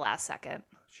bail at the last second.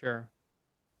 Sure.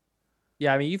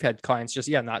 Yeah, I mean, you've had clients just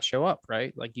not show up,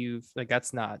 right? Like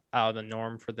that's not out of the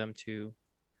norm for them to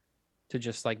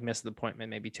just like miss the appointment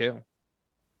maybe too.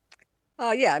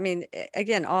 Oh yeah, I mean,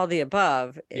 again, all the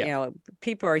above.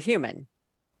 People are human,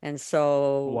 and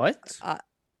so what?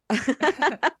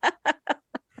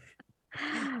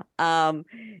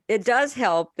 It does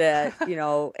help that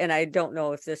and I don't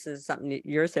know if this is something that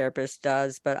your therapist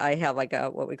does, but I have like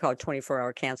what we call a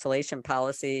 24-hour cancellation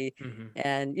policy,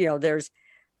 and there's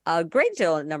a great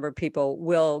number of people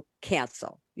will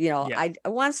cancel. I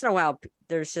once in a while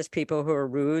there's just people who are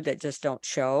rude that just don't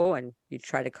show, and you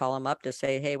try to call them up to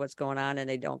say, hey, what's going on, and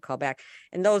they don't call back.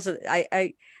 And those are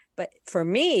but for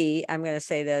me, I'm going to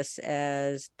say this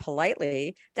as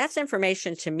politely, that's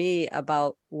information to me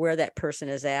about where that person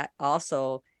is at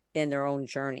also in their own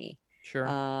journey. Sure.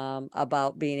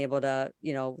 About being able to,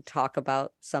 talk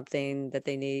about something that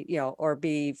they need, or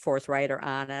be forthright or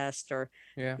honest or,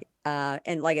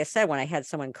 and like I said, when I had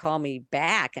someone call me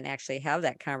back and actually have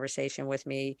that conversation with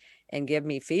me and give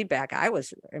me feedback, I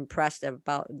was impressed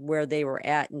about where they were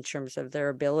at in terms of their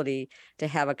ability to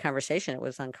have a conversation that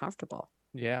was uncomfortable.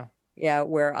 Yeah. Yeah.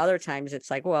 Where other times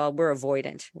it's like, well, we're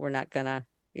avoidant. We're not gonna,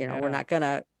 we're not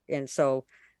gonna. And so,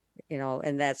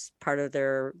 and that's part of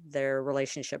their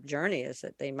relationship journey is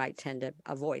that they might tend to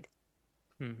avoid.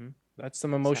 That's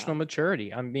some emotional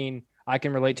maturity. I mean, I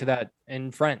can relate to that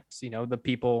in friends, the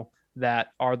people that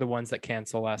are the ones that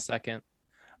cancel last second,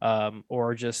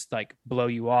 or just like blow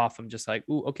you off. I'm just like,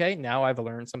 ooh, okay, now I've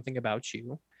learned something about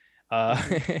you.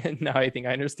 Now I think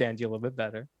I understand you a little bit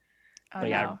better.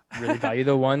 But I really value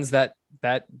the ones that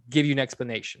give you an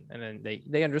explanation, and then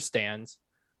they understand.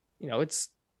 It's,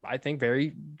 I think,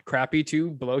 very crappy to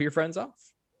blow your friends off.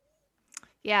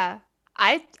 Yeah,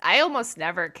 I almost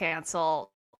never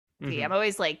cancel. I'm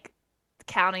always like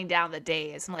counting down the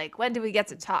days. I'm like, when do we get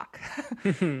to talk?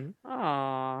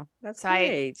 Aw, that's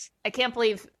great. I can't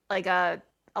believe like a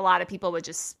lot of people would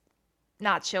just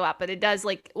not show up, but it does,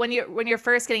 like when you're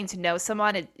first getting to know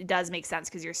someone, it does make sense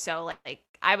because you're so like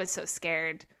I was so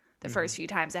scared the first few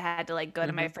times I had to like go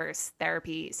to my first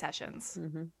therapy sessions.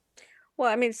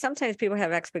 Well, I mean, sometimes people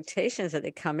have expectations that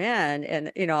they come in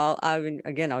and,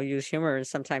 I'll use humor. And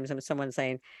sometimes when someone's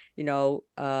saying,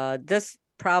 this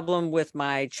problem with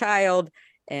my child,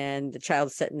 and the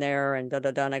child's sitting there and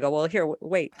and I go, well, here,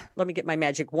 wait, let me get my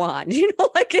magic wand,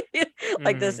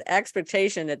 like this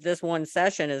expectation that this one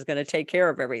session is going to take care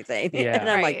of everything. Yeah. And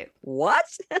I'm like, what?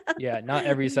 Yeah. Not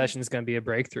every session is going to be a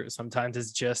breakthrough. Sometimes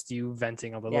it's just you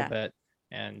venting a little bit,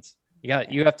 and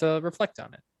you have to reflect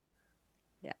on it.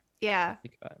 Yeah.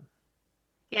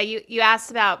 Yeah, you asked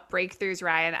about breakthroughs,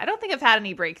 Ryan. I don't think I've had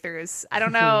any breakthroughs. I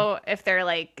don't know if they're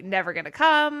like never gonna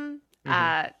come.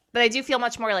 But I do feel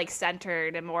much more like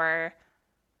centered and more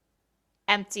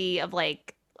empty of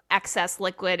like excess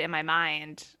liquid in my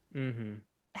mind.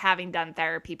 Having done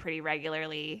therapy pretty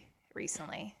regularly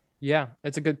recently. Yeah,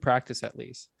 it's a good practice at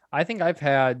least. I think I've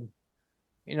had,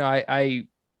 I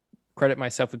credit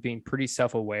myself with being pretty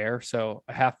self-aware. So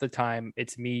half the time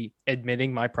it's me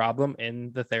admitting my problem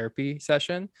in the therapy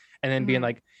session and then being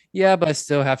like, yeah, but I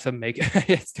still have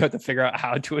to figure out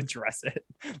how to address it.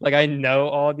 Like I know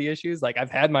all the issues. Like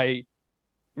I've had my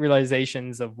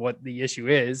realizations of what the issue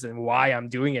is and why I'm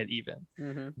doing it even.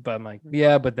 Mm-hmm. But I'm like,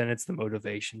 yeah, but then it's the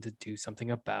motivation to do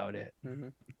something about it.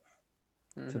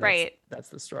 Mm-hmm. So Right. that's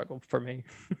the struggle for me.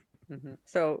 Mm-hmm.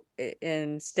 So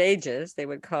in stages, they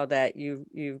would call that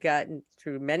you've gotten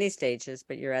through many stages,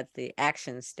 but you're at the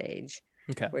action stage.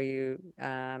 Okay. Where you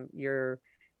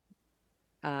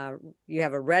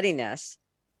have a readiness,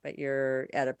 but you're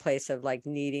at a place of like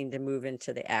needing to move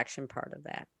into the action part of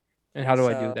that. And how do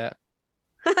I do that?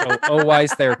 Oh,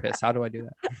 wise therapist. How do I do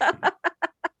that?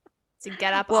 To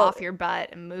get up off your butt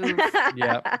and move.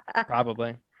 Yeah,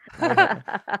 probably.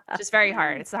 Just very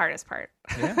hard. It's the hardest part.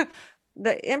 Yeah.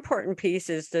 The important piece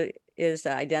is to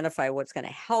identify what's going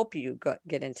to help you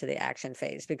get into the action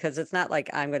phase, because it's not like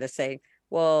I'm going to say,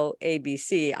 well,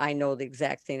 ABC, I know the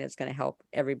exact thing that's going to help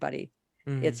everybody.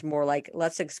 Mm-hmm. It's more like,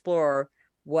 let's explore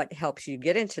what helps you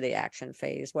get into the action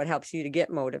phase, what helps you to get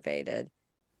motivated.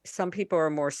 Some people are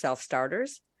more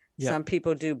self-starters. Yep. Some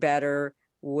people do better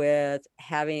with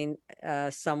having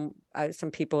some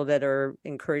people that are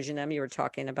encouraging them. You were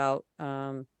talking about,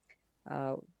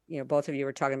 both of you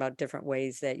were talking about different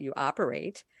ways that you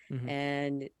operate. Mm-hmm.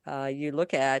 And you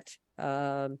look at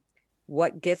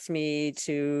what gets me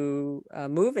to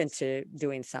move into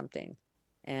doing something.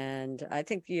 And I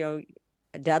think,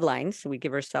 deadlines, we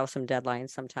give ourselves some deadlines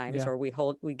sometimes, or we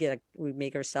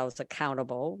make ourselves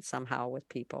accountable somehow with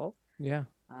people. Yeah.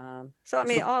 So I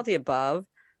mean, all the above.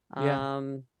 Yeah.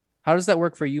 How does that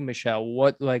work for you, Michele?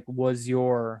 What was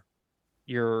your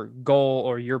goal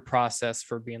or your process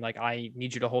for being like, I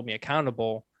need you to hold me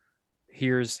accountable?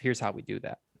 Here's how we do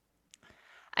that.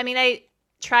 I mean,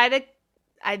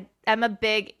 I'm a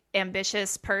big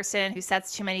ambitious person who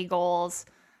sets too many goals.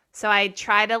 So I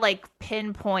try to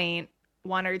pinpoint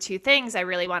one or two things I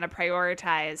really want to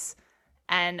prioritize.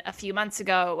 And a few months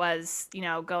ago it was,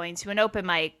 going to an open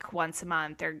mic once a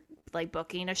month or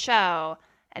booking a show.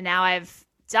 And now I've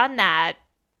done that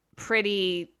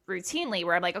pretty routinely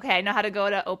where I'm like, okay, I know how to go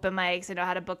to open mics. I know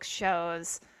how to book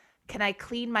shows. Can I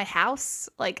clean my house?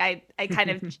 I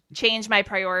kind of change my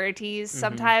priorities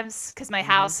sometimes because my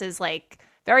house is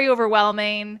very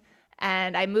overwhelming.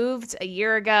 And I moved a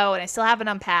year ago and I still haven't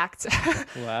unpacked.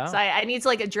 Wow. So I need to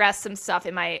address some stuff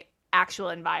in my actual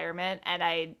environment.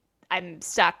 And I'm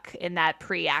stuck in that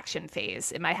pre-action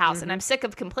phase in my house and I'm sick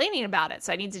of complaining about it.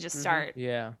 So I need to just start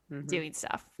doing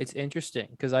stuff. It's interesting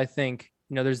because I think,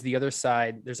 there's the other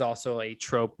side. There's also a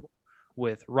trope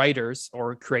with writers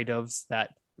or creatives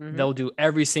that they'll do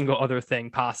every single other thing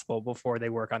possible before they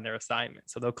work on their assignment.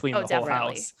 So they'll clean the whole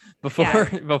house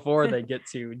before they get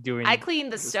to doing. I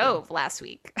cleaned the stove last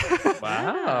week.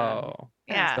 Wow.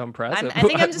 Yeah. So impressive. I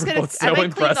think I'm just going to, I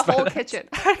might clean the whole kitchen.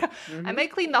 I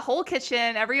might clean the whole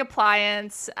kitchen, every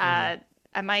appliance. I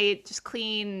might just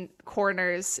clean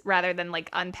corners rather than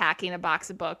unpacking a box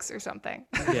of books or something.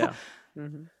 Yeah.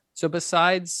 So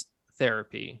besides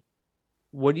therapy,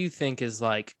 what do you think is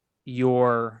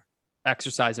your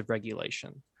exercise of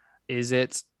regulation? Is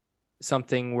it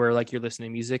something where you're listening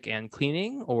to music and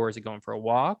cleaning, or is it going for a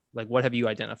walk? What have you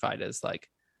identified as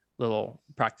little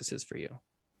practices for you?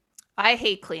 I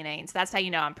hate cleaning, so that's how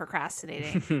I'm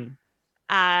procrastinating.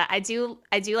 I do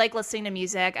like listening to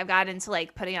music. I've got into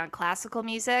putting on classical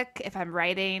music if I'm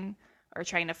writing or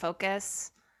trying to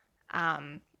focus,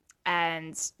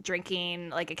 and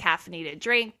drinking a caffeinated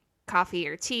drink, coffee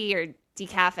or tea or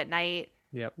decaf at night.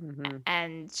 Yep.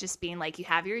 And just being you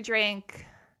have your drink,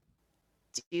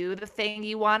 do the thing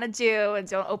you want to do, and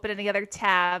don't open any other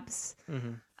tabs.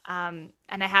 And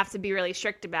I have to be really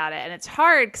strict about it. And it's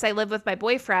hard because I live with my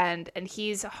boyfriend and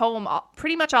he's home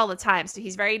pretty much all the time. So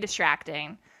he's very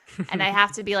distracting. And I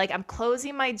have to be I'm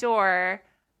closing my door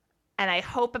and I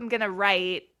hope I'm going to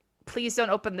write. Please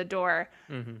don't open the door.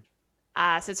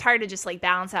 So it's hard to just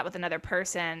balance that with another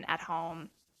person at home.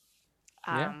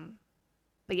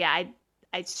 But yeah,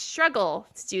 I struggle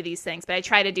to do these things, but I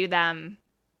try to do them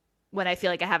when I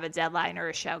feel I have a deadline or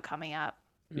a show coming up.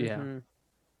 Yeah.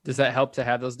 Does that help to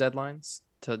have those deadlines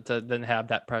to then have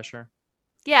that pressure?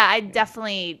 Yeah, I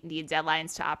definitely need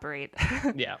deadlines to operate.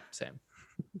 Yeah, same.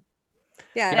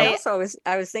 Yeah, and also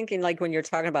I was thinking when you're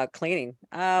talking about cleaning,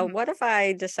 what if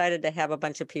I decided to have a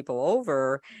bunch of people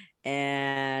over,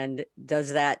 and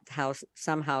does that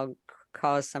somehow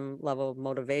cause some level of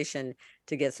motivation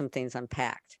to get some things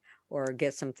unpacked or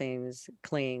get some things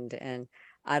cleaned? And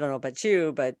I don't know about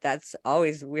you, but that's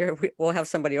always weird. We'll have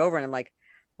somebody over and I'm like,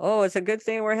 oh, it's a good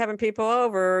thing we're having people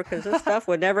over because this stuff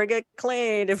would never get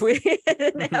cleaned if we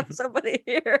didn't have somebody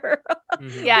here.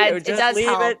 Yeah, it does leave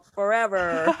help. it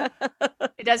forever.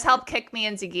 It does help kick me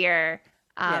into gear.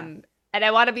 And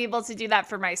I want to be able to do that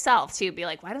for myself too. Be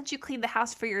like, why don't you clean the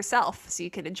house for yourself so you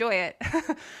can enjoy it?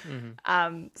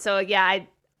 So yeah,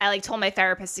 I like told my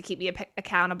therapist to keep me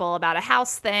accountable about a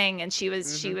house thing, and she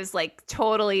was like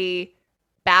totally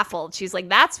baffled. She's like,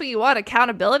 "That's what you want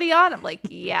accountability on?" I'm like,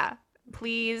 "Yeah,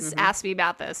 please ask me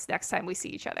about this next time we see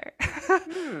each other."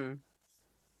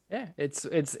 Yeah,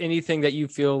 it's anything that you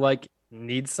feel like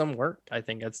needs some work. I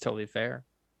think that's totally fair.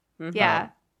 Yeah.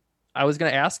 I was going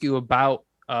to ask you about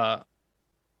a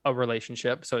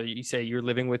relationship. So you say you're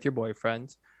living with your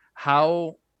boyfriend.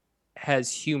 How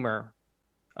has humor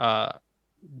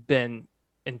been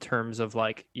in terms of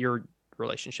like your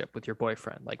relationship with your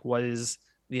boyfriend? Like, what is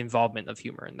the involvement of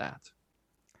humor in that?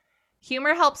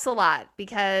 Humor helps a lot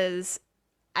because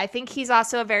I think he's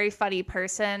also a very funny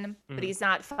person, but he's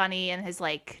not funny in his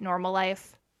like normal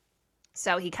life.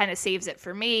 So he kind of saves it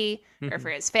for me or for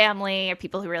his family or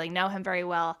people who really know him very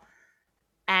well.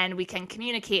 And we can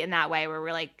communicate in that way where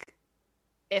we're like,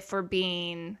 if we're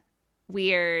being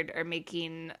weird or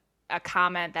making a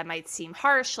comment that might seem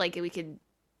harsh, like we could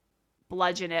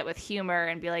bludgeon it with humor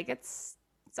and be like, it's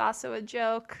also a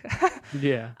joke.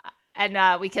 Yeah.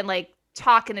 And we can like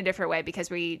talk in a different way because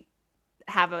we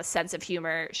have a sense of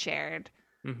humor shared.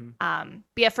 But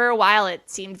yeah, for a while it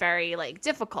seemed very like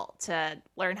difficult to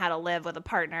learn how to live with a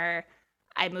partner.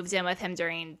 I moved in with him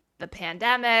during the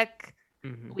pandemic.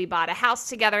 We bought a house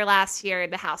together last year.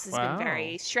 The house has been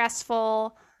very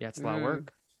stressful. Yeah, it's a lot of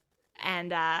work.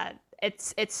 And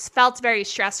it's felt very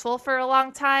stressful for a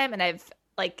long time. And I've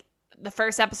like the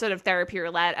first episode of Therapy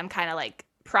Roulette, I'm kind of like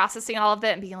processing all of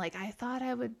it and being like, I thought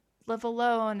I would live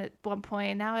alone at one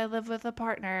point. Now I live with a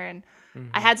partner, and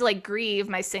I had to like grieve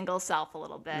my single self a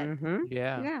little bit.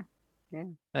 Yeah.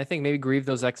 I think maybe grieve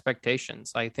those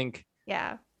expectations. I think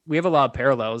Yeah. we have a lot of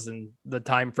parallels in the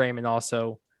time frame, and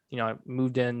also, you know, I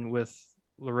moved in with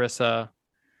Larissa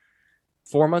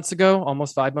 4 months ago,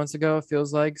 almost 5 months ago, it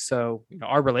feels like. So, you know,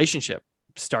 our relationship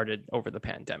started over the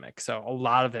pandemic. So a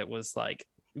lot of it was like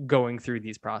going through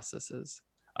these processes.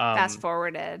 Fast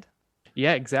forwarded.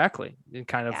 Yeah, exactly. And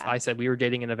kind of, Yeah. I said we were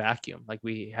dating in a vacuum. Like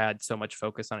we had so much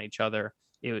focus on each other.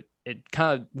 It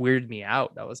kind of weirded me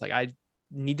out. I was like, I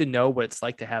need to know what it's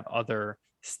like to have other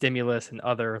stimulus and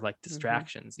other like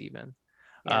distractions even.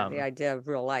 Yeah, the idea of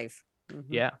real life.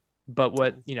 Yeah. But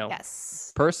what, you know,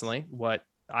 Yes. personally, what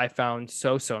I found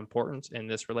so important in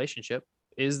this relationship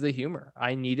is the humor.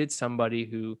 I needed somebody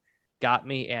who got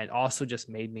me and also just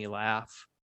made me laugh.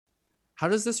 How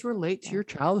does this relate to your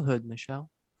childhood, Michele?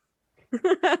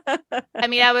 I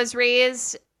mean, I was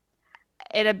raised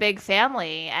in a big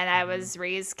family, and I was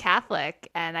raised Catholic,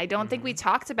 and I don't think we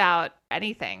talked about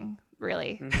anything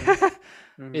really.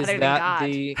 Is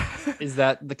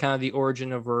that the kind of the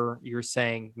origin of where you're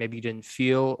saying maybe you didn't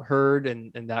feel heard,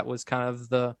 and that was kind of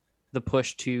the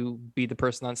push to be the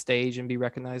person on stage and be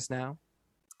recognized now?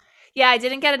 Yeah, I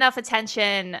didn't get enough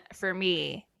attention for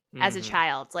me as a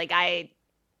child. Like I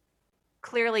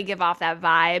clearly give off that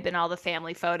vibe in all the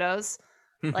family photos.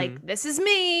 Like, this is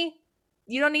me.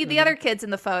 You don't need the other kids in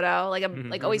the photo. Like I'm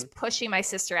like always pushing my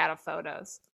sister out of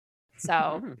photos.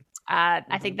 So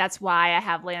I think that's why I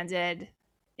have landed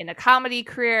in a comedy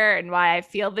career and why I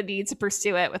feel the need to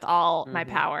pursue it with all my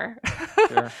power.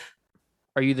 Sure.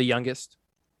 Are you the youngest?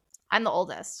 I'm the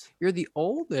oldest. You're the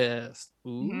oldest.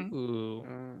 Ooh.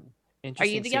 Interesting.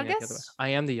 Are you the youngest? I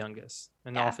am the youngest.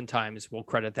 And oftentimes we'll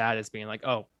credit that as being like,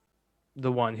 oh,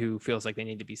 the one who feels like they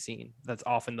need to be seen. That's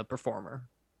often the performer.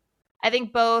 I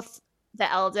think both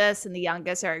the eldest and the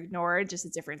youngest are ignored just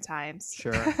at different times.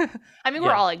 Sure. I mean,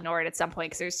 we're all ignored at some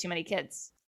point because there's too many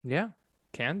kids. Yeah,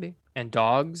 can be. And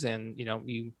dogs, and, you know,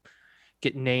 you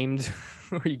get named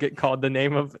or you get called the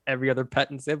name of every other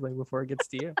pet and sibling before it gets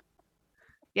to you.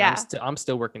 Yeah. I'm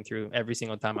still working through every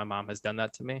single time my mom has done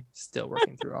that to me. Still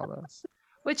working through all those.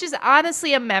 Which is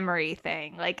honestly a memory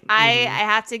thing. Like I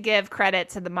have to give credit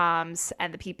to the moms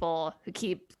and the people who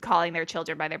keep calling their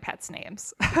children by their pets'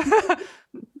 names.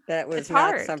 That was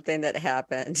not something that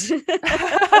happened.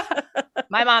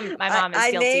 My mom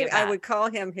is guilty of that. I would call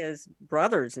him his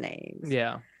brother's names.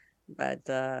 Yeah. But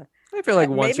I feel like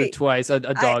once or twice a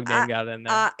dog name got in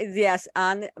there. Yes,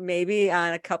 maybe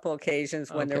on a couple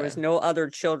occasions when there was no other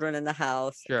children in the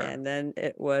house. Sure. And then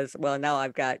it was, well, now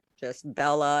I've got just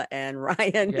Bella and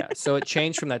Ryan. Yeah, so it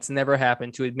changed from that's never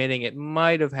happened to admitting it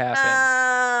might have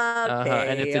happened. Okay,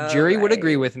 and if the jury would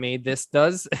agree with me, this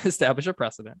does establish a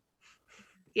precedent.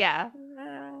 Yeah.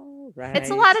 Right. It's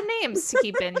a lot of names to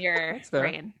keep in your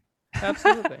brain.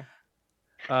 Absolutely.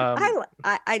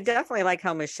 I definitely like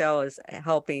how Michele is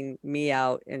helping me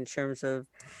out in terms of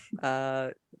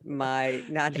my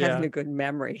not having a good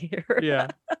memory here. Yeah.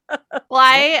 Well,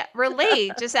 I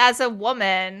relate just as a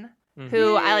woman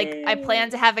who I Yay. plan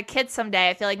to have a kid someday.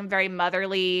 I feel like I'm very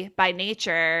motherly by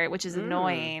nature, which is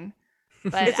annoying.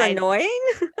 But It's annoying.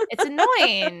 it's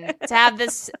annoying to have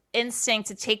this instinct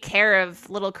to take care of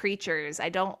little creatures. I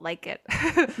don't like it.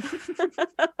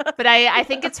 But I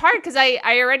think it's hard because I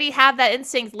already have that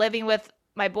instinct living with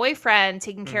my boyfriend,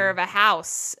 taking care of a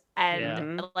house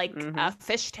and like a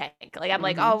fish tank. Like I'm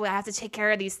like, oh, I have to take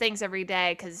care of these things every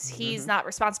day because he's not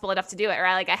responsible enough to do it.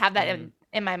 Right? Like I have that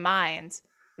in my mind.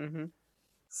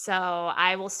 So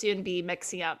I will soon be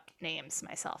mixing up names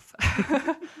myself.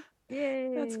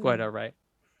 Yay. That's quite all right.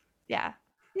 Yeah.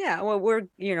 Yeah. Well, we're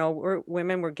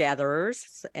women, we're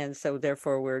gatherers. And so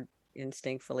therefore we're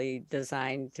instinctively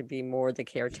designed to be more the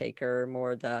caretaker,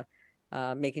 more the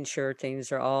making sure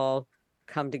things are all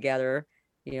come together,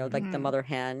 like the mother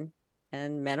hen,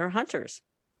 and men are hunters.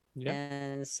 Yeah.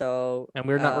 And so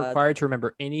we're not required to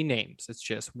remember any names. It's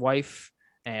just wife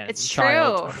and it's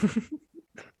child. True.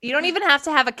 You don't even have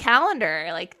to have a calendar.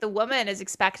 Like the woman is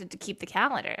expected to keep the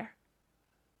calendar.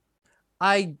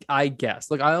 I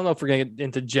guess. Look, I don't know if we're getting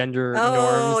into gender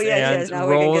norms and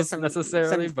roles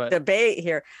necessarily, but debate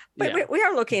here. But we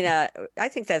are looking at. I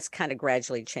think that's kind of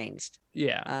gradually changed.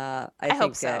 Yeah, I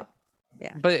hope so.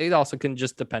 Yeah, but it also can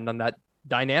just depend on that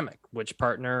dynamic. Which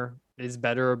partner is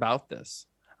better about this?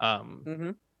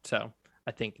 So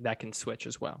I think that can switch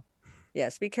as well.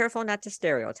 Yes, be careful not to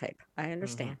stereotype. I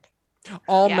understand.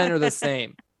 All men are the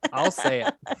same. I'll say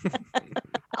it.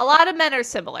 A lot of men are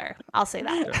similar. I'll say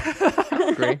that.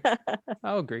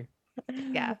 I'll agree.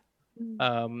 Yeah.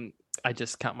 I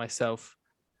just count myself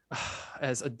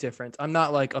as a different. I'm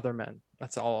not like other men.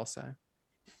 That's all I'll say.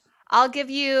 I'll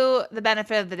give you the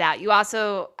benefit of the doubt. You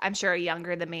also, I'm sure, are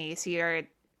younger than me, so you're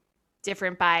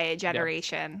different by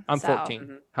generation. Yeah. I'm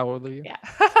 14. How old are you?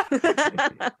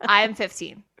 Yeah. I'm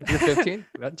 15. You're 15?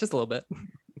 Just a little bit.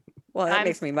 Well, that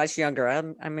makes me much younger.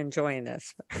 I'm enjoying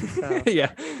this. So.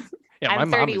 Yeah,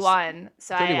 I'm 31,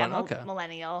 so 31, I am a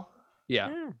millennial. Yeah,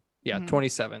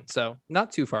 27. So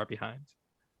not too far behind.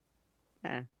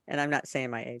 And I'm not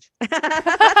saying my age.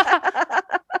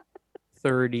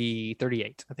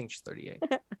 38. I think she's 38.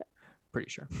 Pretty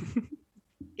sure.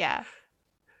 Yeah.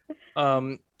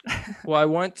 Well, I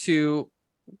want to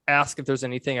ask if there's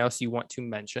anything else you want to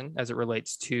mention as it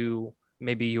relates to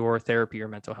maybe your therapy or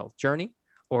mental health journey,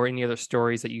 or any other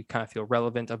stories that you kind of feel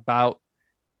relevant about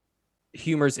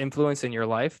humor's influence in your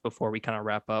life before we kind of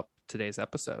wrap up today's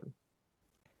episode.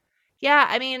 Yeah,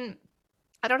 I mean,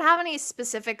 I don't have any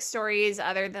specific stories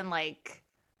other than like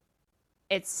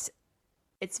it's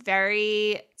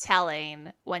very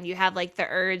telling when you have like the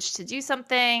urge to do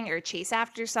something or chase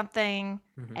after something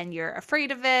and you're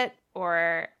afraid of it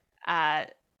or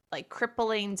like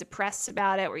crippling depressed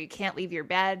about it where you can't leave your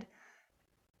bed.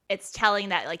 It's telling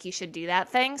that like you should do that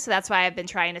thing. So that's why I've been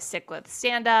trying to stick with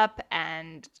stand-up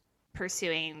and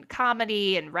pursuing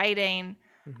comedy and writing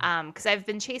because I've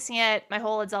been chasing it my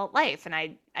whole adult life. And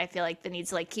I feel like the need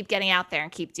to like keep getting out there and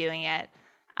keep doing it,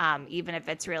 even if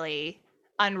it's really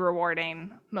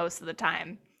unrewarding most of the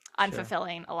time,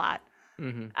 unfulfilling a lot.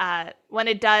 When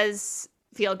it does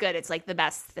feel good, it's like the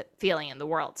best feeling in the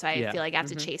world. So I feel like I have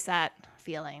to chase that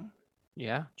feeling.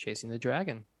 Yeah, chasing the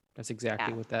dragon. That's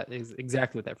exactly what that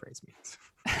phrase means.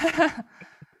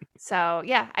 So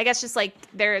yeah, I guess just like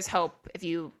there is hope if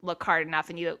you look hard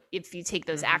enough and if you take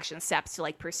those action steps to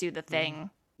like pursue the thing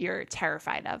you're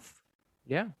terrified of.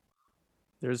 Yeah,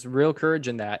 there's real courage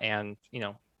in that, and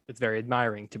it's very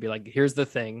admiring to be like, here's the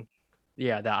thing,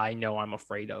 that I know I'm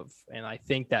afraid of, and I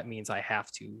think that means I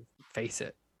have to face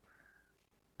it.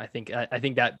 I think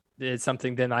that is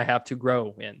something then I have to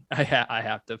grow in. I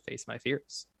have to face my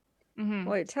fears.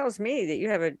 Well, it tells me that you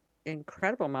have an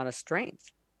incredible amount of strength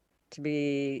to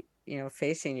be,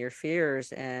 facing your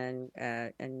fears and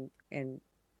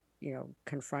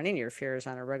confronting your fears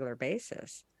on a regular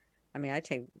basis. I mean, I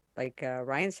think, like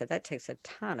Ryan said, that takes a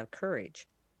ton of courage.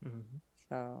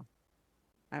 So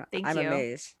I'm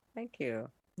amazed. Thank you.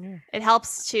 Yeah. It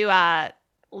helps to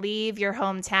leave your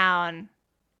hometown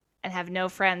and have no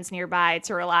friends nearby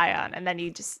to rely on. And then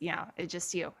you just, it's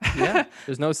just you. Yeah.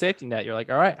 There's no safety net. You're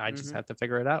like, all right, I just have to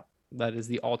figure it out. That is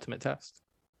the ultimate test.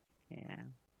 Yeah.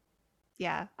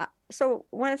 Yeah. So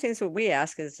one of the things that we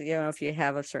ask is, if you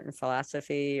have a certain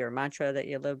philosophy or mantra that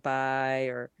you live by,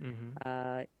 or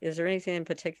is there anything in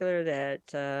particular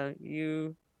that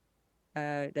you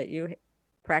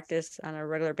practice on a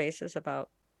regular basis about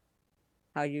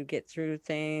how you get through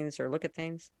things or look at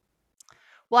things?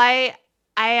 Well,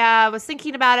 I was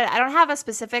thinking about it. I don't have a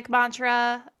specific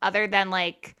mantra other than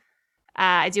like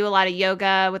I do a lot of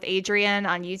yoga with Adrienne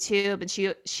on YouTube, and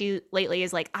she lately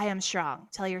is like, I am strong.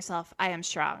 Tell yourself I am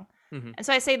strong. Mhm. And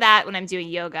so I say that when I'm doing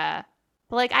yoga,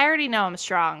 but like I already know I'm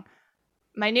strong.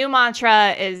 My new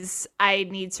mantra is I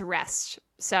need to rest.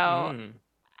 So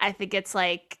I think it's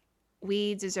like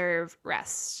we deserve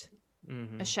rest.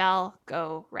 Mhm. Michele,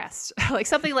 go rest. Like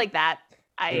something like that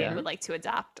I would like to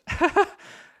adopt.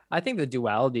 I think the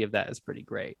duality of that is pretty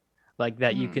great. Like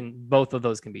that you can, both of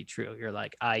those can be true. You're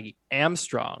like, I am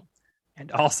strong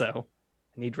and also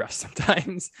I need rest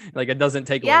sometimes. Like it doesn't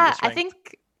take away your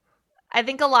strength. I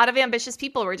think a lot of ambitious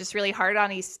people were just really hard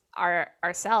on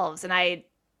ourselves. And I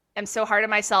am so hard on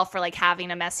myself for like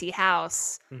having a messy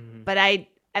house, but I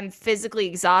am physically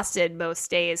exhausted most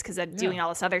days because I'm doing all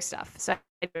this other stuff. So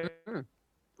I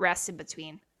rest in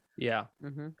between. Yeah.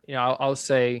 You know, I'll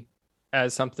say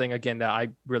as something again that I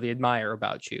really admire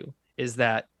about you is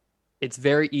that it's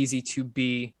very easy to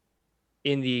be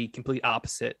in the complete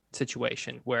opposite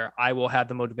situation where I will have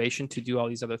the motivation to do all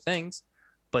these other things,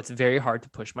 but it's very hard to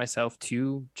push myself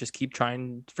to just keep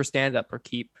trying for stand up or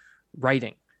keep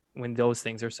writing when those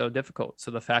things are so difficult.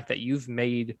 So the fact that you've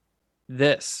made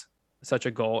this such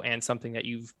a goal and something that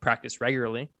you've practiced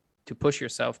regularly to push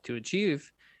yourself to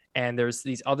achieve, and there's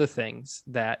these other things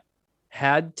that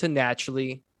had to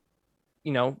naturally,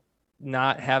 you know,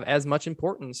 not have as much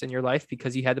importance in your life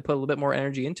because you had to put a little bit more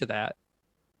energy into that.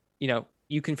 You know,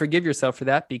 you can forgive yourself for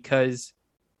that because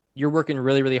you're working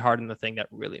really, really hard on the thing that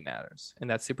really matters. And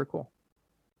that's super cool.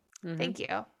 Thank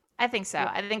you. I think so.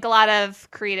 I think a lot of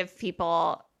creative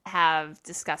people have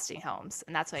disgusting homes,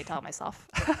 and that's what I tell myself.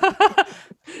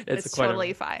 It's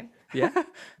totally fine. Yeah,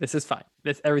 this is fine.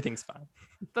 Everything's fine.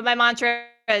 But my mantra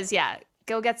is,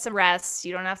 go get some rest.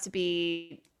 You don't have to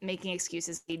be making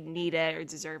excuses. You need it or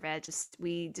deserve it. Just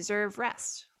we deserve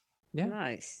rest. Yeah.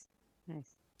 Nice.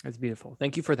 That's beautiful.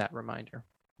 Thank you for that reminder.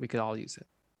 We could all use it.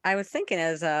 I was thinking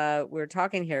as we're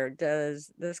talking here,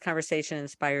 does this conversation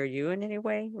inspire you in any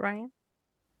way, Ryan?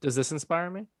 Does this inspire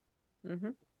me?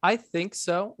 I think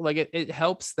so. Like it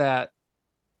helps that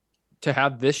to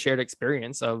have this shared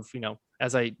experience of, you know,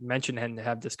 as I mentioned and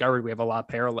have discovered, we have a lot of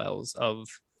parallels of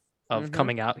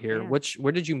coming out here. Yeah.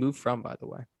 Where did you move from, by the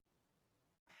way?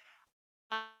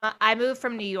 I moved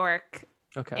from New York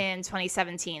in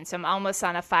 2017. So I'm almost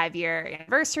on a 5-year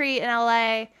anniversary in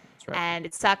LA. Right. And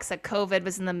it sucks that COVID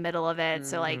was in the middle of it.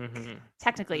 So like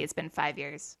technically it's been 5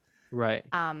 years. Right.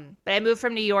 But I moved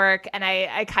from New York, and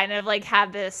I kind of like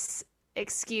had this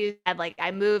excuse that like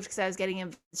I moved because I was getting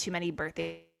invited to too many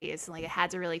birthdays and like I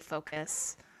had to really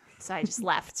focus. So I just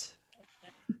left.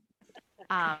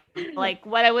 Like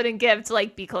what I wouldn't give to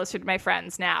like be closer to my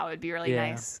friends now. It'd be really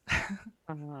nice.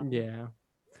 Yeah.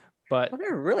 But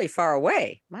they're really far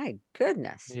away. My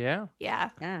goodness. Yeah.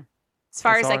 As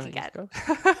far as I can get.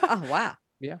 Oh, wow.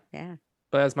 Yeah. Yeah.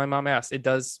 But as my mom asked, it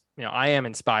does, you know, I am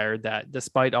inspired that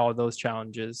despite all those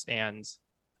challenges and,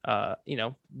 you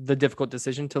know, the difficult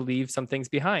decision to leave some things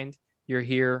behind, you're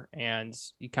here and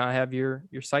you kind of have your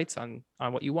sights on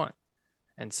what you want.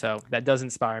 And so that does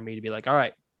inspire me to be like, all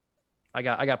right, I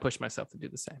got to push myself to do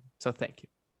the same. So thank you.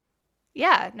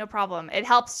 Yeah, no problem. It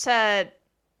helps to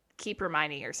keep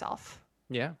reminding yourself.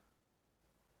 Yeah.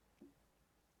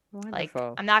 Wonderful.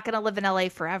 Like, I'm not going to live in LA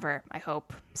forever, I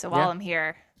hope. So while I'm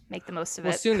here, make the most of it.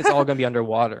 Well, soon it's all going to be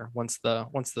underwater once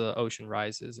the ocean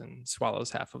rises and swallows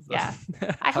half of the. Yeah.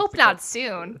 I hope not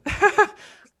soon.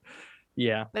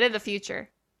 Yeah. But in the future.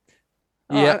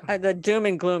 The doom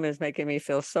and gloom is making me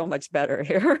feel so much better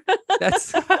here.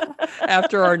 That's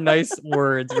after our nice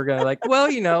words, we're gonna like, well,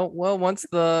 you know, once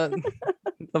the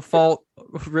fault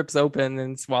rips open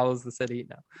and swallows the city.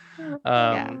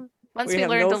 No. Once we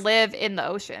learn to live in the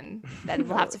ocean, then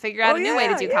we'll have to figure out a new way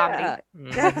to do comedy.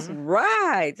 That's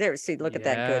right. There, see, look at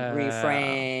that good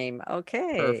reframe.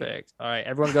 Okay. Perfect. All right,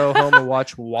 everyone go home and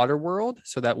watch Waterworld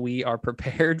so that we are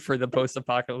prepared for the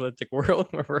post-apocalyptic world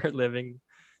where we're living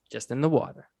just in the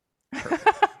water.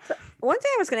 One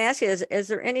thing I was going to ask you is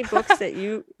there any books that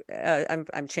you?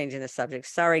 I'm changing the subject.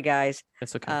 Sorry, guys.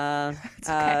 It's okay. It's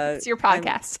okay. It's your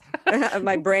podcast.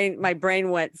 my brain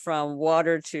went from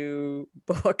water to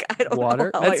book. I don't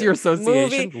know. That's your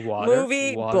association.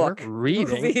 Movie, book,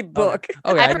 reading, movie, book.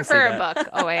 Okay, I prefer a book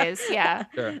always. Yeah.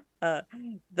 Sure.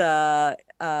 You know,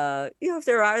 if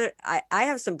there are, I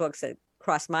have some books that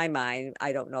cross my mind.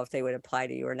 I don't know if they would apply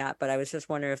to you or not, but I was just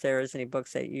wondering if there is any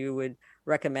books that you would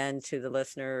recommend to the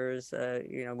listeners.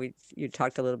 You know, you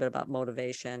talked a little bit about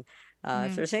motivation.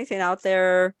 If there's anything out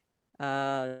there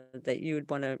that you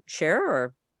would want to share,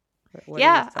 or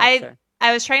I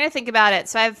was trying to think about it.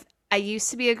 So I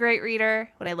used to be a great reader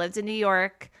when I lived in New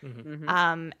York.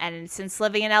 Mm-hmm. And since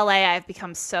living in LA, I've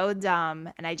become so dumb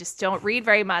and I just don't read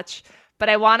very much. But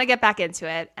I want to get back into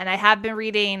it. And I have been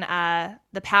reading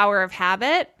The Power of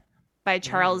Habit by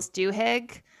Charles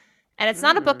Duhigg. And it's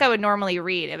not a book I would normally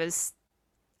read. It was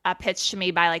pitched to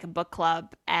me by like a book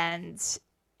club. And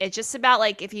it's just about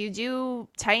like if you do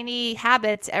tiny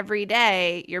habits every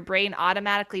day, your brain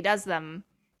automatically does them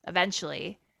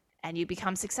eventually. And you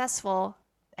become successful.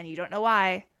 And you don't know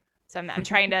why. So I'm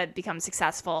trying to become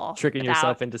successful. Tricking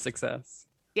yourself into success.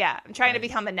 Yeah, I'm trying to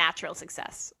become a natural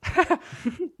success.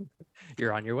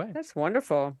 You're on your way. That's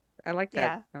wonderful. I like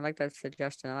that. Yeah. I like that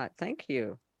suggestion a lot. Thank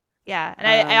you. Yeah, and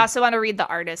I also want to read The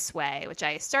Artist's Way, which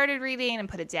I started reading and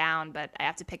put it down, but I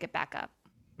have to pick it back up.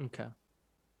 Okay.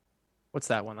 What's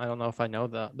that one? I don't know if I know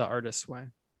the Artist's Way.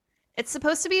 It's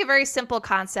supposed to be a very simple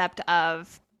concept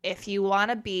of if you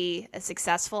want to be a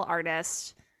successful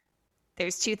artist,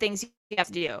 there's two things you have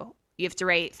to do. You have to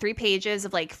write 3 pages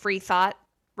of like free thought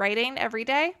writing every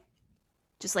day,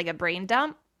 just like a brain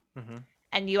dump. Mm-hmm.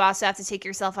 And you also have to take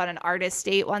yourself on an artist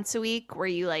date once a week where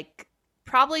you like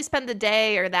probably spend the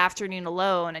day or the afternoon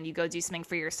alone and you go do something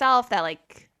for yourself that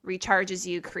like recharges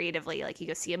you creatively. Like you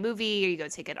go see a movie or you go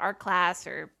take an art class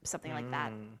or something like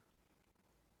that.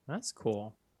 That's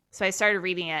cool. So I started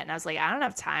reading it and I was like, I don't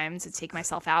have time to take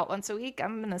myself out once a week.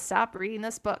 I'm going to stop reading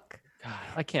this book. God,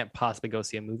 I can't possibly go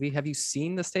see a movie. Have you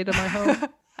seen the state of my home?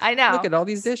 I know. Look at all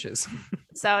these dishes.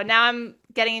 So now I'm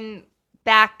getting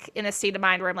back in a state of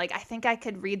mind where I'm like, I think I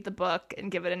could read the book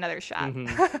and give it another shot.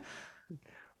 Mm-hmm.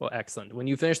 Well, excellent. When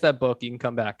you finish that book, you can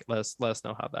come back. Let us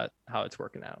know how it's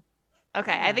working out.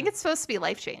 Okay, I think it's supposed to be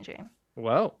life-changing.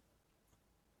 Whoa.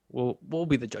 We'll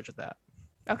be the judge of that.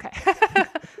 Okay.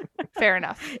 Fair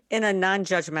enough. In a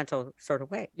non-judgmental sort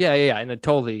of way. Yeah. In a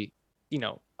totally,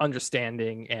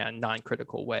 understanding and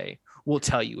non-critical way. We'll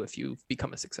tell you if you've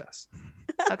become a success.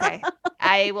 Okay.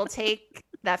 I will take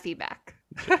that feedback.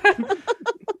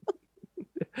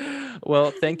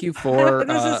 Well, thank you for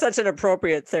this is such an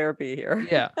appropriate therapy here.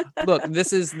 Yeah. Look,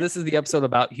 this is the episode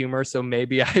about humor, so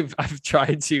maybe I've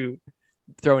tried to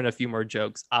throw in a few more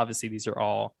jokes. Obviously, these are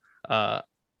all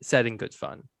said in good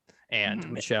fun.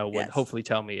 And Michelle would hopefully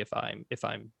tell me if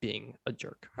I'm being a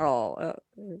jerk.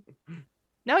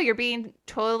 No, you're being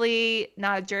totally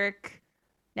not a jerk.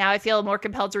 Now I feel more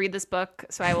compelled to read this book,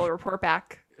 so I will report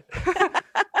back.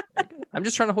 I'm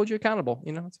just trying to hold you accountable.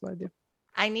 That's what I do.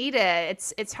 I need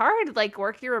it. It's hard, like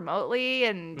working remotely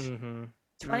and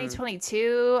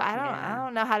 2022. I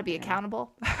don't know how to be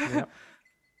accountable. Yep.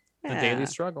 A daily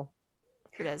struggle.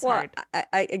 It is well, hard.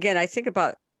 I think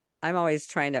about. I'm always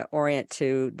trying to orient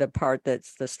to the part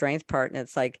that's the strength part, and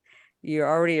it's like you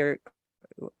already are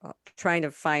trying to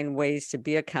find ways to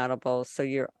be accountable.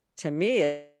 So to me,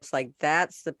 it's like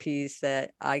that's the piece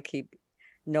that I keep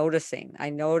noticing.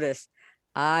 I notice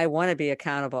I want to be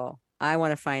accountable. I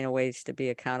want to find ways to be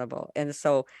accountable. And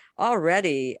so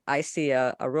already I see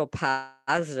a real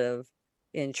positive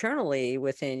internally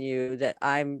within you that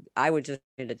I would just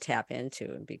need to tap into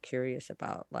and be curious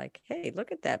about, like, hey,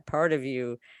 look at that part of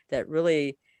you that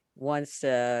really wants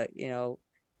to,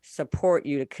 support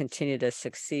you to continue to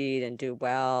succeed and do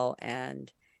well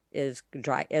and is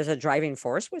a driving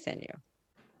force within you.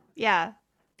 Yeah.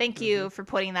 Thank you for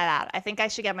pointing that out. I think I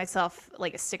should get myself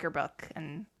like a sticker book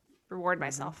and reward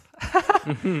myself.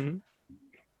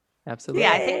 Absolutely.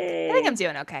 Yeah, I think I'm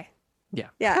doing okay. Yeah.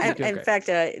 And in fact,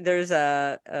 there's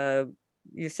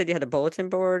you said you had a bulletin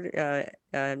board.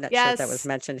 I'm not sure if that was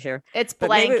mentioned here. It's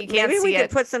blank. Maybe, you can't maybe see we it.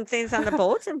 could put some things on the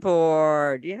bulletin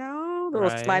board, little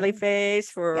smiley face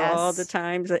for all the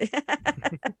times.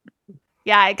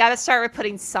 Yeah, I got to start with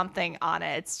putting something on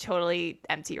it. It's totally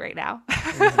empty right now.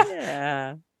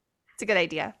 Yeah. It's a good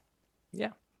idea.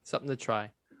 Yeah. Something to try.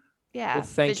 Yeah. Well,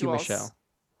 thank you, Michelle.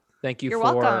 Thank you You're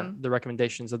for welcome. the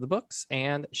recommendations of the books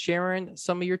and sharing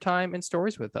some of your time and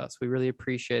stories with us. We really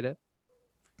appreciate it.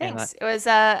 Thanks. It was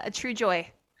a true joy.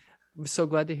 I'm so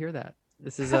glad to hear that.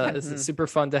 This is super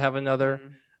fun to have another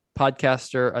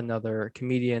podcaster, another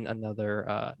comedian,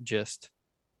 another just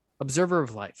observer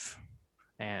of life.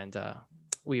 And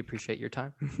we appreciate your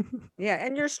time. Yeah,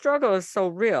 and your struggle is so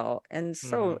real and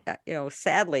so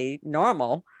sadly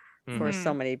normal for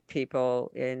so many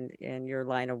people in your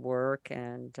line of work,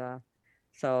 and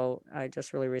so I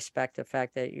just really respect the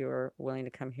fact that you're willing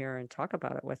to come here and talk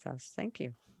about it with us. Thank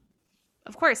you.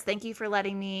 Of course. Thank you for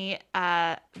letting me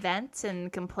vent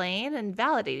and complain and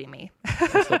validating me.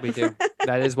 That's what we do.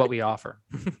 That is what we offer.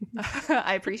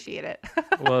 I appreciate it.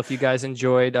 Well, if you guys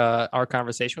enjoyed our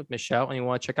conversation with Michelle and you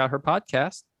want to check out her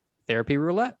podcast, Therapy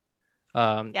Roulette,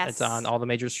 yes. It's on all the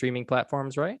major streaming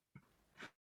platforms, right?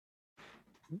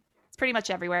 pretty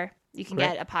much everywhere. You can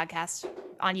get a podcast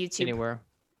on YouTube. Anywhere.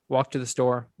 Walk to the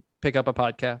store, pick up a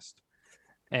podcast.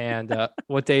 And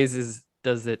what days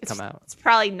does it come out? It's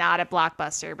probably not at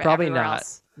Blockbuster, but probably everywhere not.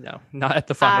 Else. No, not at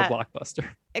the final Blockbuster.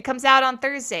 It comes out on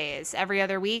Thursdays every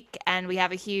other week, and we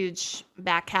have a huge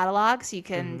back catalog, so you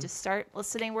can just start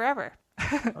listening wherever.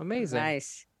 Amazing.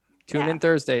 Nice. Tune in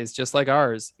Thursdays, just like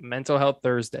ours. Mental Health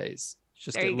Thursdays.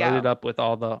 Just get loaded up with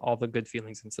all the good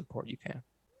feelings and support you can.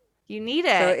 You need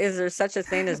it. So is there such a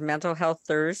thing as Mental Health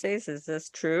Thursdays? Is this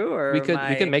true? Or we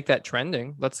can make that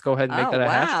trending. Let's go ahead and make that a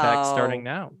hashtag starting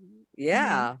now.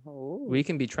 Yeah. We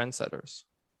can be trendsetters.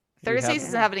 Thursdays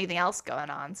doesn't have anything else going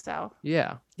on, so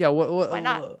yeah. Why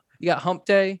not? You got Hump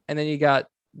Day, and then you got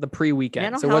the pre-weekend.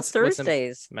 Mental Health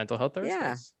Thursdays. Mental Health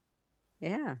Thursdays.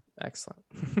 Yeah. Excellent.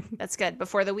 That's good.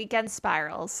 Before the weekend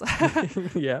spirals.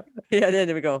 Yeah.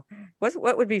 Then we go.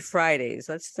 What would be Fridays?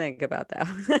 Let's think about that.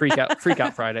 Freak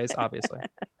out Fridays, obviously.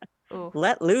 Ooh.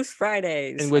 Let loose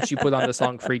Fridays. In which you put on the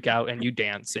song Freak Out and you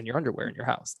dance in your underwear in your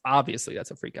house. Obviously, that's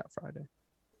a Freak Out Friday.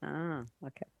 Oh,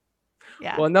 okay.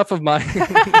 Yeah. Well, enough of my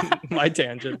my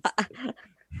tangents.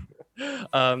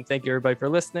 Thank you everybody for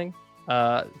listening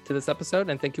to this episode,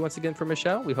 and thank you once again for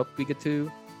Michele. We hope we get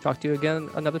to talk to you again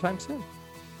another time soon.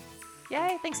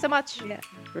 Yay, thanks so much. Yeah,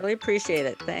 really appreciate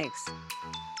it. Thanks.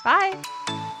 Bye.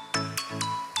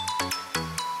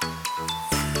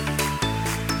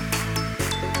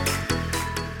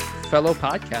 Fellow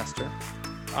podcaster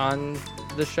on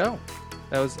the show.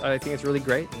 I think it's really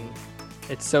great, and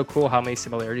it's so cool how many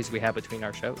similarities we have between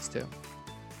our shows too.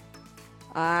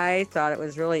 I thought it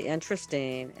was really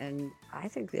interesting, and I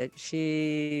think that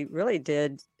she really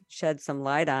did shed some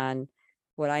light on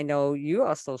what I know you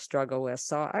also struggle with.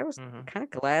 So I was kind of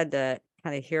glad to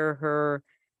kind of hear her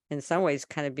in some ways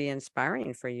kind of be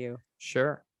inspiring for you.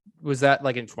 Sure. Was that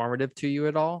like informative to you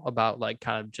at all about like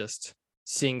kind of just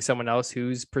seeing someone else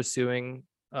who's pursuing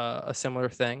a similar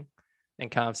thing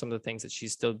and kind of some of the things that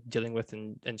she's still dealing with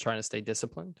and trying to stay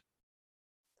disciplined?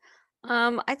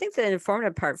 I think the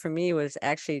informative part for me was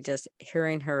actually just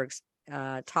hearing her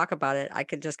talk about it. I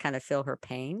could just kind of feel her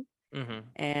pain.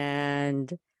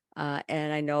 And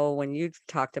I know when you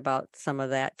talked about some of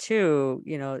that too,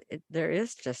 there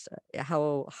is just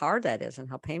how hard that is and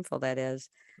how painful that is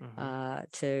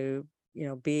to,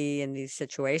 be in these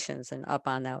situations and up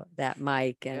on that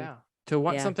mic. And to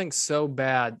want something so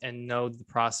bad and know the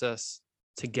process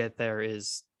to get there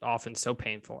is often so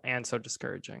painful and so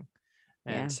discouraging.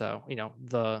 And so,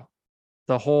 the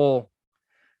whole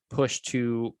push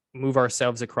to move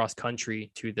ourselves across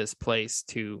country to this place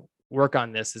to work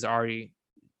on this is already,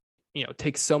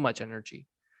 takes so much energy.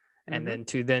 And then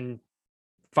to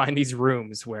find these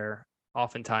rooms where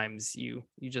oftentimes you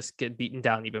just get beaten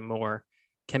down even more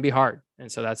can be hard.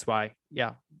 And so that's why,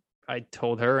 I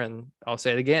told her, and I'll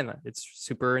say it again, it's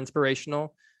super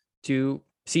inspirational to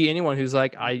see anyone who's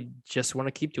like, I just want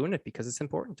to keep doing it because it's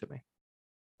important to me.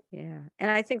 Yeah. And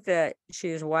I think that she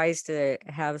is wise to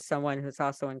have someone who's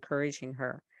also encouraging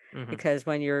her, because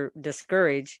when you're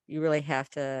discouraged, you really have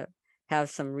to have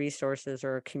some resources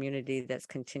or a community that's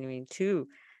continuing to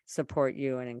support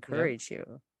you and encourage you.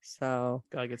 So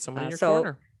gotta get someone in your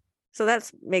corner. So that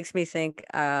makes me think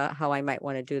how I might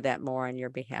want to do that more on your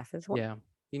behalf as well. Yeah.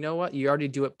 You know what? You already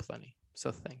do it plenty.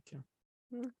 So thank you.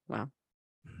 Well,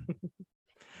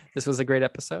 this was a great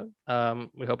episode.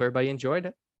 We hope everybody enjoyed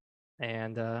it.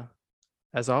 And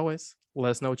as always,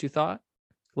 let us know what you thought.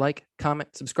 Like,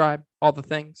 comment, subscribe, all the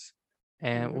things.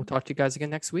 And we'll talk to you guys again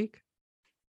next week.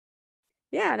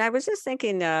 Yeah. And I was just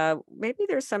thinking, maybe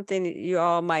there's something you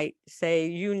all might say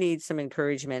you need some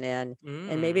encouragement in.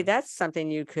 And maybe that's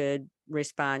something you could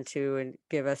respond to and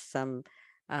give us some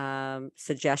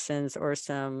suggestions or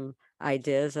some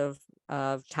ideas of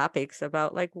topics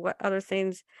about like what other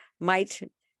things might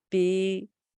be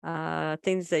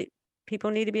things that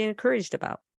people need to be encouraged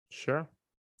about. Sure.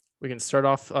 We can start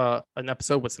off an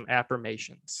episode with some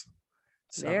affirmations.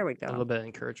 So there we go. A little bit of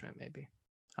encouragement, maybe.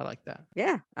 I like that.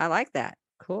 Yeah, I like that.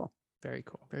 Cool. Very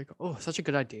cool. Very cool. Oh, such a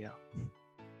good idea.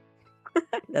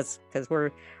 That's because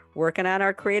we're working on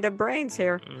our creative brains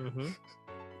here.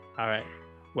 All right.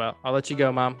 Well, I'll let you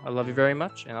go, Mom. I love you very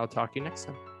much, and I'll talk to you next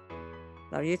time.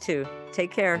 Love you too.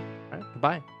 Take care. All right.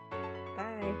 Bye.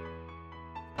 Bye.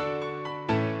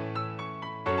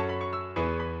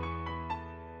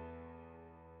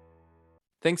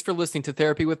 Thanks for listening to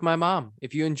Therapy with My Mom.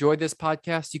 If you enjoyed this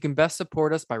podcast, you can best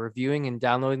support us by reviewing and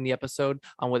downloading the episode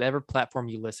on whatever platform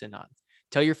you listen on.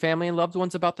 Tell your family and loved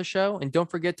ones about the show, and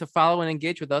don't forget to follow and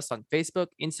engage with us on Facebook,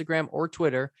 Instagram, or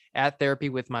Twitter at Therapy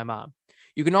with My Mom.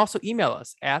 You can also email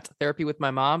us at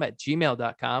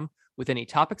therapywithmymom@gmail.com with any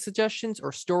topic suggestions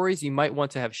or stories you might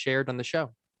want to have shared on the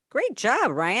show. Great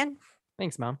job, Ryan.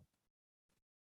 Thanks, Mom.